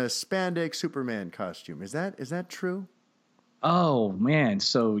in a spandex Superman costume. Is that true? Oh man.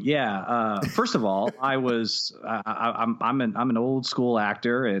 So first of all, I'm an old school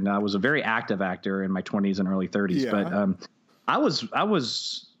actor, and I was a very active actor in my 20s and early 30s. Yeah. But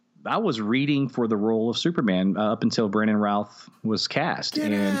I was reading for the role of Superman up until Brandon Routh was cast.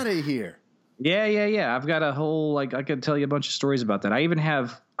 Get out of here. Yeah. I've got a whole, I could tell you a bunch of stories about that. I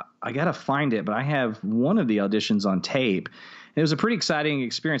got to find it, but I have one of the auditions on tape. It was a pretty exciting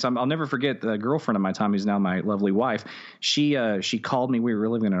experience. I'll never forget the girlfriend of my time, who's now my lovely wife. She called me. We were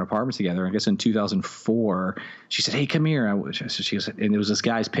living in an apartment together, I guess in 2004. She said, "Hey, come here." She was, and there was this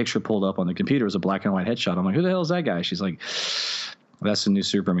guy's picture pulled up on the computer. It was a black and white headshot. I'm like, "Who the hell is that guy?" She's like, "That's the new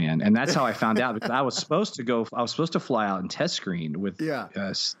Superman." And that's how I found out, because I was supposed to fly out and test screen with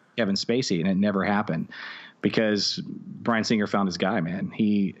Kevin Spacey, and it never happened. Because Bryan Singer found his guy, man.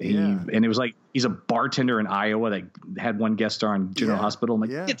 And it was like, he's a bartender in Iowa that had one guest star on General Hospital. I'm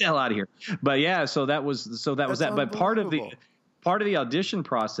like, get the hell out of here. But so that was that. But part of the audition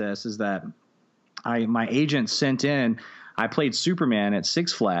process is that my agent sent in. I played Superman at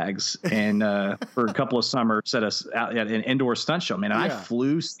Six Flags and for a couple of summers at an indoor stunt show. Man, I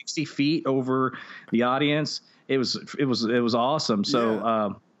flew 60 feet over the audience. It was awesome.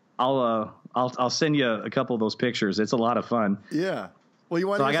 So I'll send you a couple of those pictures. It's a lot of fun. Yeah. Well, you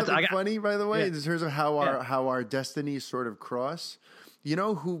want to know something funny, by the way, in terms of how our destinies sort of cross? You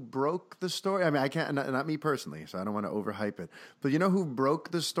know who broke the story? I mean, I can't, not me personally, so I don't want to overhype it. But you know who broke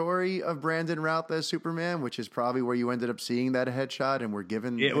the story of Brandon Routh as Superman, which is probably where you ended up seeing that headshot and were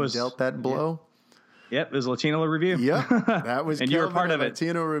dealt that blow? Yep, it was Latino Review. Yep, that was and you were part of it.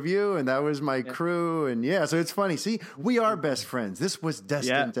 Latino Review, and that was my crew. And so it's funny. See, we are best friends. This was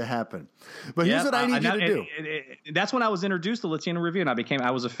destined to happen. But here's what I need you to do. That's when I was introduced to Latino Review, and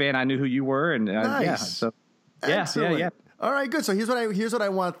I was a fan. I knew who you were, and nice. Yeah. All right, good. So here's what I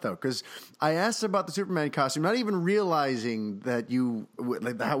want, though, because I asked about the Superman costume, not even realizing that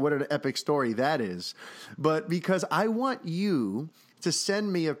what an epic story that is, but because I want you to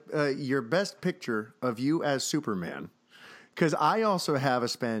send me your best picture of you as Superman, because I also have a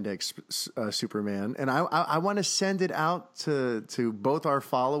spandex Superman, and I want to send it out to both our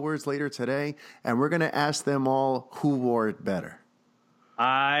followers later today, and we're going to ask them all who wore it better.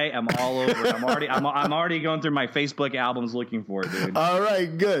 I am all over it. I'm already going through my Facebook albums looking for it, dude. All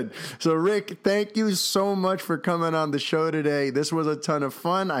right, good. So, Rick, thank you so much for coming on the show today. This was a ton of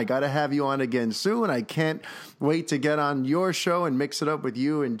fun. I got to have you on again soon. I can't wait to get on your show and mix it up with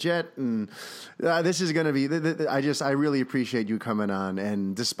you and Jet. And this is going to be, I really appreciate you coming on.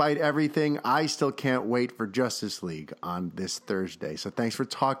 And despite everything, I still can't wait for Justice League on this Thursday. So thanks for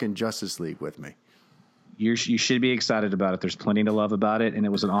talking Justice League with me. You should be excited about it. There's plenty to love about it, and it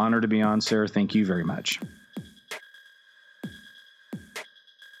was an honor to be on, sir. Thank you very much.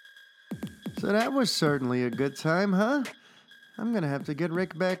 So that was certainly a good time, huh? I'm going to have to get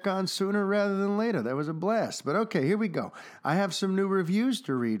Rick back on sooner rather than later. That was a blast. But okay, here we go. I have some new reviews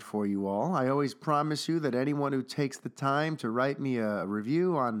to read for you all. I always promise you that anyone who takes the time to write me a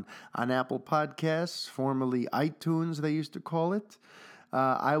review on Apple Podcasts, formerly iTunes, they used to call it,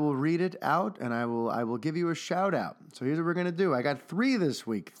 I will read it out, and I will give you a shout out. So here's what we're going to do. I got 3 this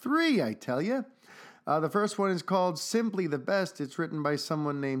week. 3, I tell you. The first one is called Simply the Best. It's written by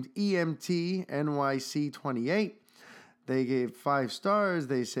someone named EMTNYC28. They gave 5 stars.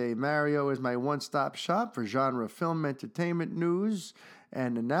 They say, Mario is my one-stop shop for genre film entertainment news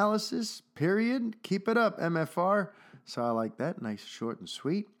and analysis, period. Keep it up, MFR. So I like that. Nice, short, and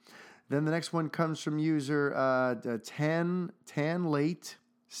sweet. Then the next one comes from user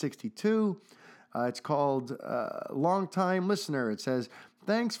TanLate62. It's called Longtime Listener. It says,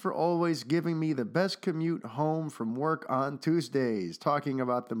 thanks for always giving me the best commute home from work on Tuesdays, talking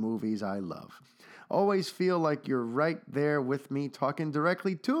about the movies I love. Always feel like you're right there with me, talking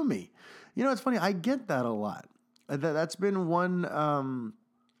directly to me. You know, it's funny, I get that a lot. That's been one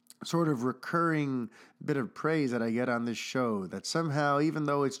sort of recurring bit of praise that I get on this show, that somehow, even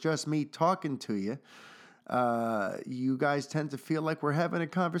though it's just me talking to you, you guys tend to feel like we're having a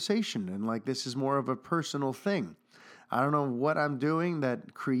conversation and like this is more of a personal thing. I don't know what I'm doing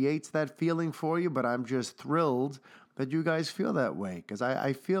that creates that feeling for you, but I'm just thrilled that you guys feel that way, because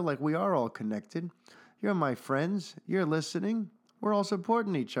I feel like we are all connected. You're my friends. You're listening. We're all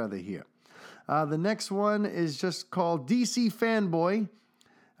supporting each other here. The next one is just called DC Fanboy.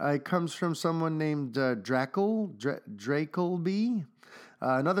 It comes from someone named Drakelby.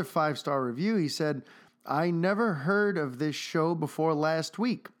 Another 5-star review. He said, I never heard of this show before last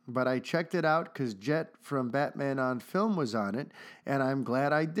week, but I checked it out because Jet from Batman on Film was on it, and I'm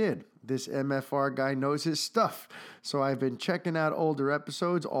glad I did. This MFR guy knows his stuff. So I've been checking out older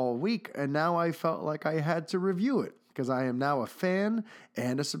episodes all week, and now I felt like I had to review it, because I am now a fan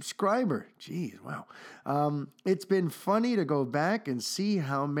and a subscriber. Jeez, wow. It's been funny to go back and see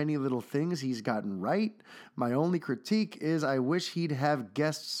how many little things he's gotten right. My only critique is I wish he'd have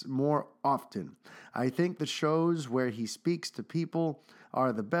guests more often. I think the shows where he speaks to people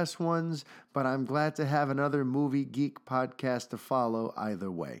are the best ones, but I'm glad to have another movie geek podcast to follow either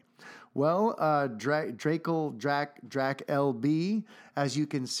way. Well, Drac LB, as you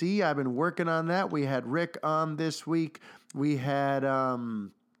can see, I've been working on that. We had Rick on this week. We had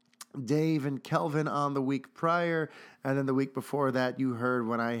Dave and Kelvin on the week prior. And then the week before that, you heard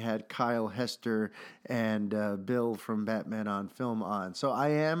when I had Kyle Hester and Bill from Batman on Film on. So I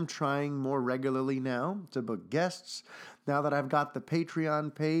am trying more regularly now to book guests. Now that I've got the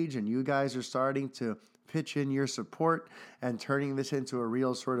Patreon page and you guys are starting to pitch in your support and turning this into a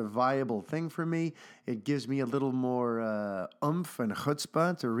real sort of viable thing for me, it gives me a little more oomph and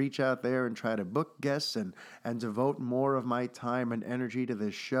chutzpah to reach out there and try to book guests and devote more of my time and energy to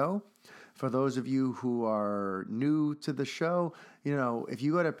this show. For those of you who are new to the show, you know, if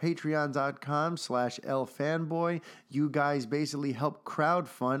you go to patreon.com/LFanboy, you guys basically help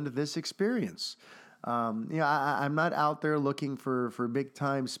crowdfund this experience. I'm not out there looking for big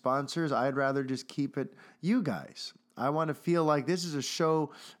time sponsors. I'd rather just keep it you guys. I want to feel like this is a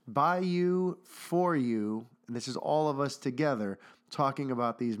show by you, for you, and this is all of us together talking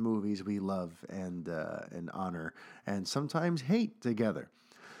about these movies we love and honor and sometimes hate together.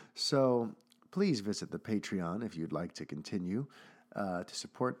 So please visit the Patreon if you'd like to continue to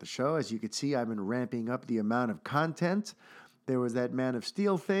support the show. As you can see, I've been ramping up the amount of content. There was that Man of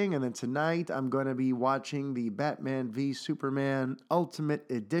Steel thing, and then tonight I'm going to be watching the Batman v Superman Ultimate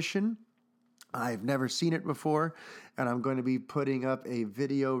Edition. I've never seen it before, and I'm going to be putting up a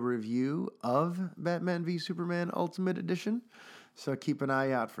video review of Batman v Superman Ultimate Edition, so keep an eye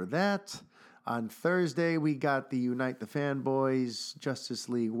out for that. On Thursday, we got the Unite the Fanboys Justice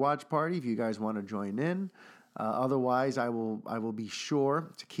League watch party, if you guys want to join in. Otherwise, I will be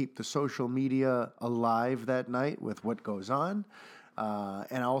sure to keep the social media alive that night with what goes on.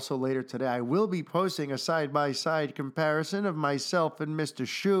 And also later today, I will be posting a side-by-side comparison of myself and Mr.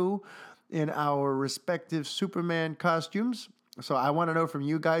 Shew in our respective Superman costumes. So I want to know from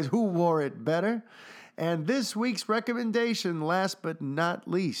you guys who wore it better. And this week's recommendation, last but not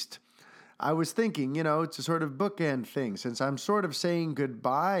least, I was thinking, to sort of bookend things, since I'm sort of saying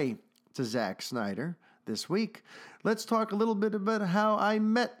goodbye to Zack Snyder this week, let's talk a little bit about how I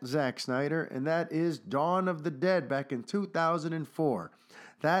met Zack Snyder, and that is Dawn of the Dead back in 2004.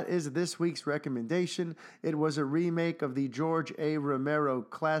 That is this week's recommendation. It was a remake of the George A. Romero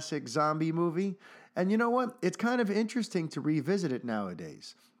classic zombie movie. And you know what? It's kind of interesting to revisit it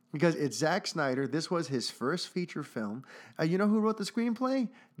nowadays because it's Zack Snyder. This was his first feature film. You know who wrote the screenplay?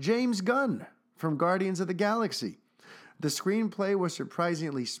 James Gunn from Guardians of the Galaxy. The screenplay was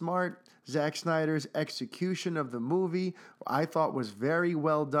surprisingly smart. Zack Snyder's execution of the movie I thought was very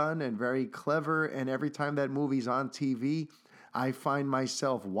well done and very clever. And every time that movie's on TV, I find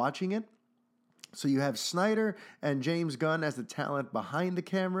myself watching it. So you have Snyder and James Gunn as the talent behind the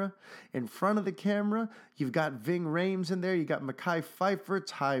camera. In front of the camera, you've got Ving Rhames in there. You got Mekhi Phifer,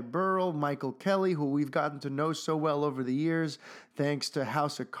 Ty Burrell, Michael Kelly, who we've gotten to know so well over the years, thanks to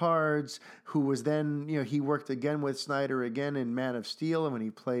House of Cards, who was then, he worked again with Snyder again in Man of Steel and when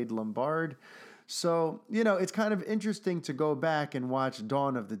he played Lombard. So, it's kind of interesting to go back and watch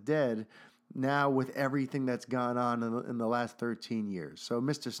Dawn of the Dead now with everything that's gone on in the last 13 years. So,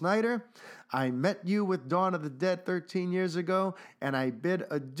 Mr. Snyder, I met you with Dawn of the Dead 13 years ago, and I bid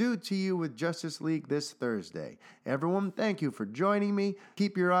adieu to you with Justice League this Thursday. Everyone, thank you for joining me.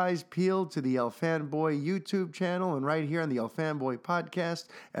 Keep your eyes peeled to the FANBOY YouTube channel and right here on the FANBOY podcast.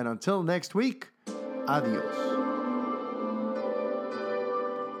 And until next week, adios.